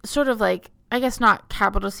 and it's sort of like, I guess not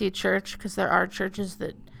capital C church, because there are churches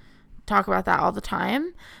that talk about that all the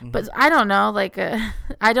time, but I don't know, like,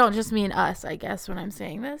 I don't just mean us, I guess, when I'm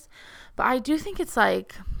saying this, but I do think it's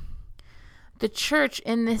like the church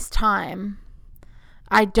in this time,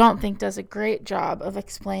 I don't think does a great job of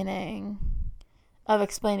explaining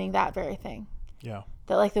that very thing. Yeah.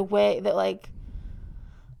 That, like, the way that, like,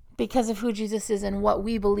 because of who Jesus is and what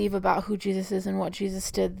we believe about who Jesus is and what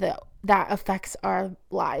Jesus did, that affects our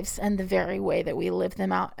lives and the very way that we live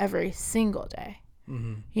them out every single day.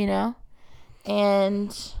 You know?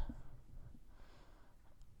 And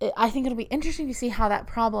I think it'll be interesting to see how that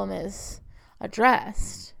problem is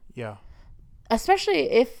addressed. Yeah.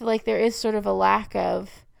 Especially if, like, there is sort of a lack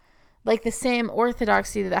of, like, the same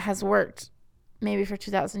orthodoxy that has worked maybe for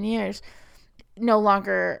 2,000 years no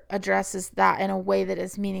longer addresses that in a way that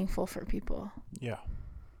is meaningful for people. Yeah.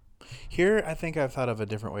 Here, I think I've thought of a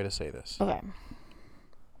different way to say this. Okay.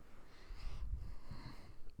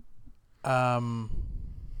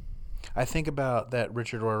 I think about that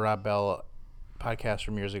Richard or Rob Bell podcast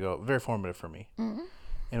from years ago, very formative for me,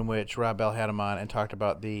 in which Rob Bell had him on and talked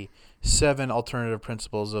about the 7 alternative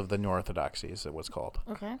principles of the New Orthodoxy, is it was called.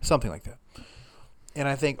 Okay. Something like that. And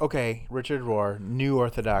I think, okay, Richard Rohr, New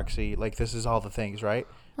Orthodoxy, like, this is all the things, right?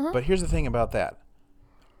 But here's the thing about that.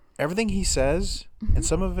 Everything he says, and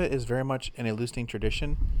some of it is very much in a Lustig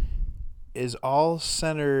tradition, is all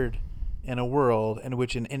centered in a world in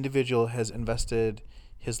which an individual has invested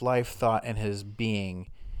his life, thought, and his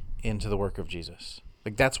being into the work of Jesus.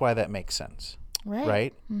 Like, that's why that makes sense.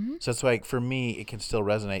 Right? So it's like, for me, it can still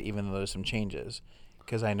resonate even though there's some changes,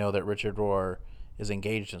 because I know that Richard Rohr is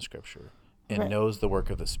engaged in Scripture and knows the work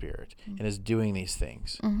of the Spirit and is doing these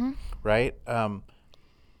things. Right?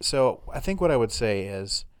 So I think what I would say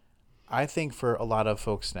is, I think for a lot of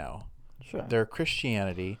folks now, their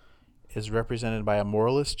Christianity is represented by a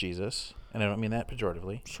moralist Jesus, and I don't mean that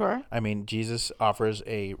pejoratively. Sure. I mean, Jesus offers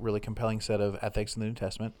a really compelling set of ethics in the New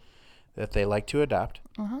Testament that they like to adopt.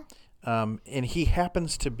 And he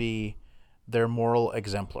happens to be their moral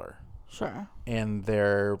exemplar. Sure. And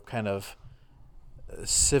their kind of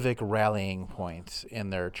civic rallying point in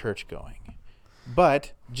their church going.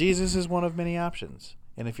 But Jesus is one of many options.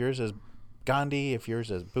 And if yours is Gandhi, if yours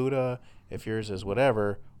is Buddha, if yours is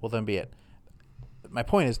whatever, well, then be it. My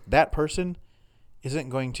point is, that person isn't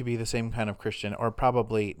going to be the same kind of Christian, or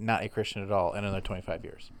probably not a Christian at all in another 25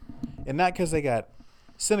 years. And not because they got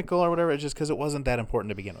cynical or whatever, it's just because it wasn't that important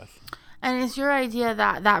to begin with. And is your idea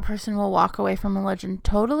that that person will walk away from religion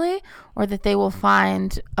totally, or that they will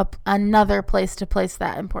find another place to place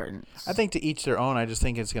that importance? I think to each their own. I just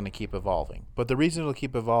think it's going to keep evolving. But the reason it'll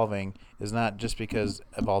keep evolving is not just because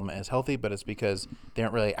evolvement is healthy, but it's because they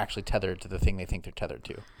aren't really actually tethered to the thing they think they're tethered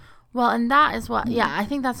to. Well, and that is what, I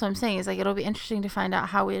think that's what I'm saying, is like, it'll be interesting to find out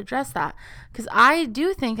how we address that. Because I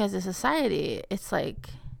do think as a society, it's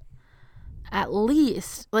like, at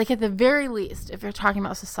least, like at the very least, if you're talking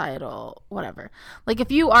about societal whatever, like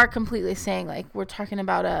if you are completely saying like we're talking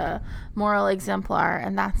about a moral exemplar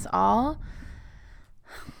and that's all,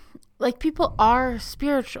 like people are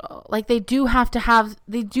spiritual, like they do have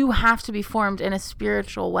to be formed in a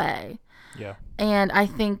spiritual way. Yeah. And I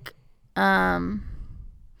think some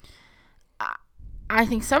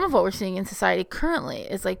of what we're seeing in society currently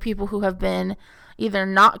is like people who have been either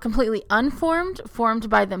not completely unformed, formed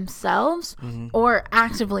by themselves, or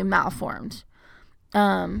actively malformed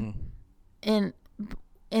in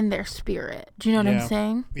their spirit. Do you know what I'm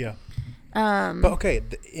saying? Yeah. But okay,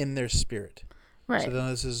 in their spirit. Right. So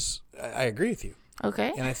then I agree with you.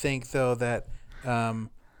 Okay. And I think, though, that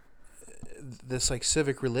this like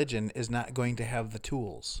civic religion is not going to have the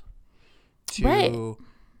tools to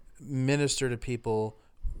minister to people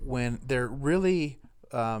when they're really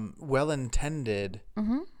well-intended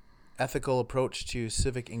ethical approach to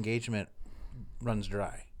civic engagement runs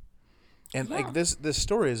dry. And like this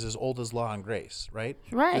story is as old as Law and Grace, right?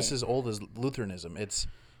 Right. This is old as Lutheranism. It's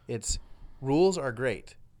rules are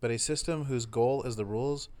great, but a system whose goal is the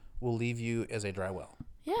rules will leave you as a dry well.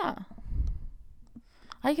 Yeah.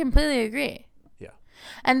 I completely agree. Yeah.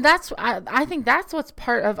 And I think that's what's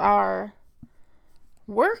part of our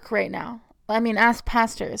work right now. I mean, as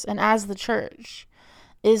pastors and as the church,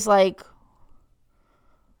 is like,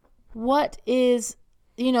 what is,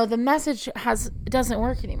 the message doesn't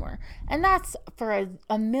work anymore. And that's for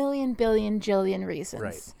a million, billion, jillion reasons.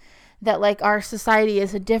 Right. That like our society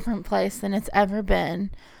is a different place than it's ever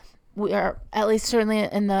been. We are, at least certainly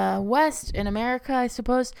in the West, in America, I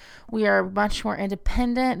suppose, we are much more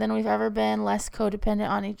independent than we've ever been, less codependent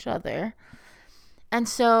on each other. And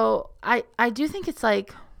so I do think it's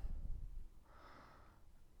like,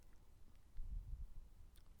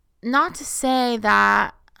 not to say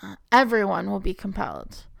that everyone will be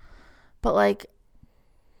compelled, but like,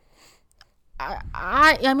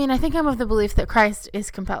 I mean, I think I'm of the belief that Christ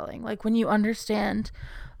is compelling. Like when you understand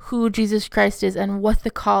who Jesus Christ is and what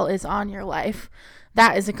the call is on your life,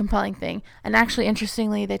 that is a compelling thing. And actually,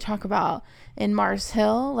 interestingly, they talk about in Mars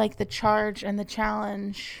Hill, like the charge and the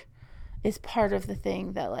challenge is part of the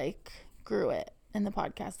thing that like grew it. In the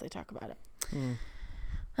podcast, they talk about it.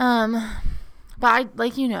 But I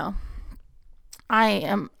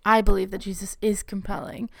I believe that Jesus is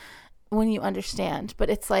compelling when you understand, but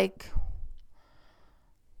it's like,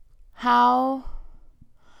 how,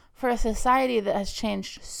 for a society that has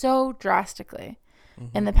changed so drastically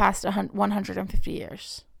in the past 150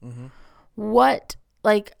 years, what,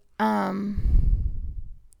 like,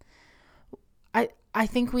 I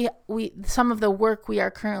think we some of the work we are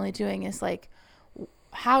currently doing is like,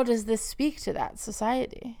 how does this speak to that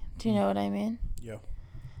society? Do you know what I mean? Yeah.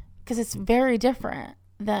 Because it's very different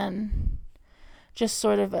than just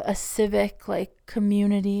sort of a civic, like,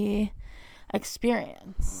 community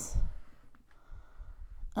experience.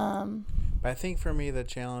 But I think for me, the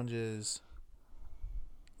challenge is,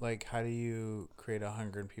 like, how do you create a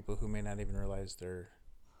hunger in people who may not even realize they're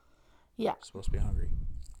supposed to be hungry?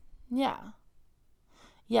 Yeah.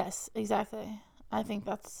 Yes, exactly. I think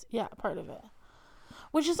that's, part of it.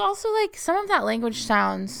 Which is also, like, some of that language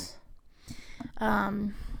sounds...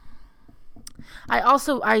 I guess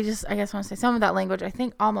I want to say some of that language I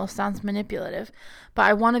think almost sounds manipulative, but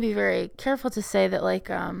I want to be very careful to say that, like,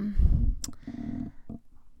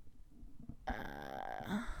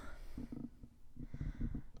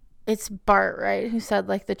 it's Bart, right, who said,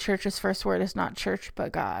 like, the church's first word is not church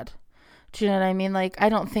but God. Do you know what I mean? Like, I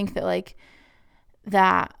don't think that, like,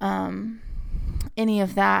 that any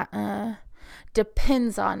of that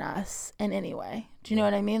depends on us in any way. Do you know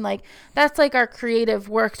what I mean? Like, that's like our creative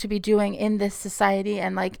work to be doing in this society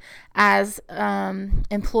and like as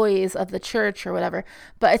employees of the church or whatever.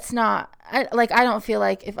 But it's not, I don't feel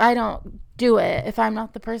like if I don't do it, if I'm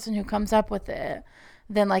not the person who comes up with it,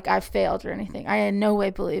 then like I've failed or anything. I in no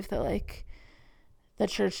way believe that like the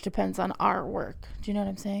church depends on our work. Do you know what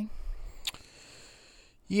I'm saying?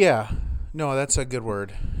 Yeah. No, that's a good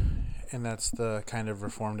word. And that's the kind of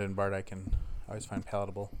Reformed and Bart I can always find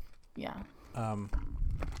palatable. Yeah.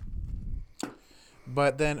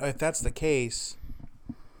 But then if that's the case,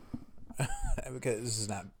 because this is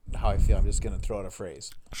not how I feel, I'm just going to throw out a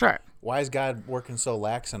phrase. Sure. Why is God working so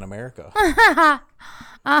lax in America?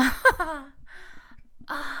 What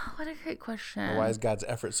a great question. Or why is God's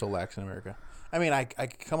effort so lax in America? I mean, I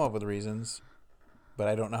could come up with reasons, but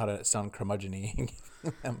I don't know how to sound curmudgeon-y.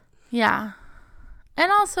 Yeah.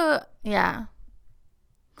 And also, yeah.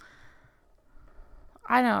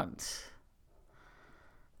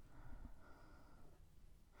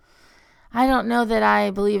 I don't know that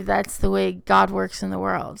I believe that's the way God works in the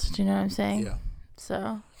world. Do you know what I'm saying? Yeah.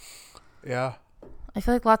 So. Yeah. I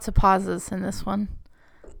feel like lots of pauses in this one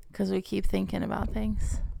because we keep thinking about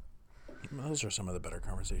things. Those are some of the better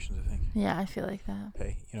conversations, I think. Yeah, I feel like that.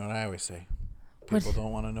 Hey, you know what I always say? People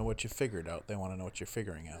don't want to know what you figured out. They want to know what you're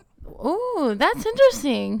figuring out. Ooh, that's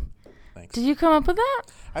interesting. Thanks. Did you come up with that?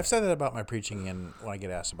 I've said that about my preaching and when I get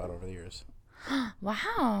asked about it over the years.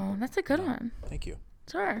 Wow, that's a good one. Thank you.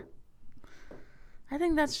 Sure. I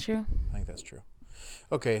think that's true. I think that's true.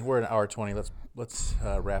 Okay, we're at hour 20. Let's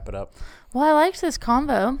wrap it up. Well, I liked this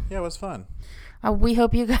combo. Yeah, it was fun. We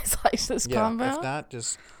hope you guys liked this combo. If not,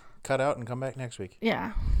 just cut out and come back next week.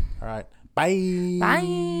 Yeah. All right. Bye.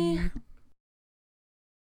 Bye.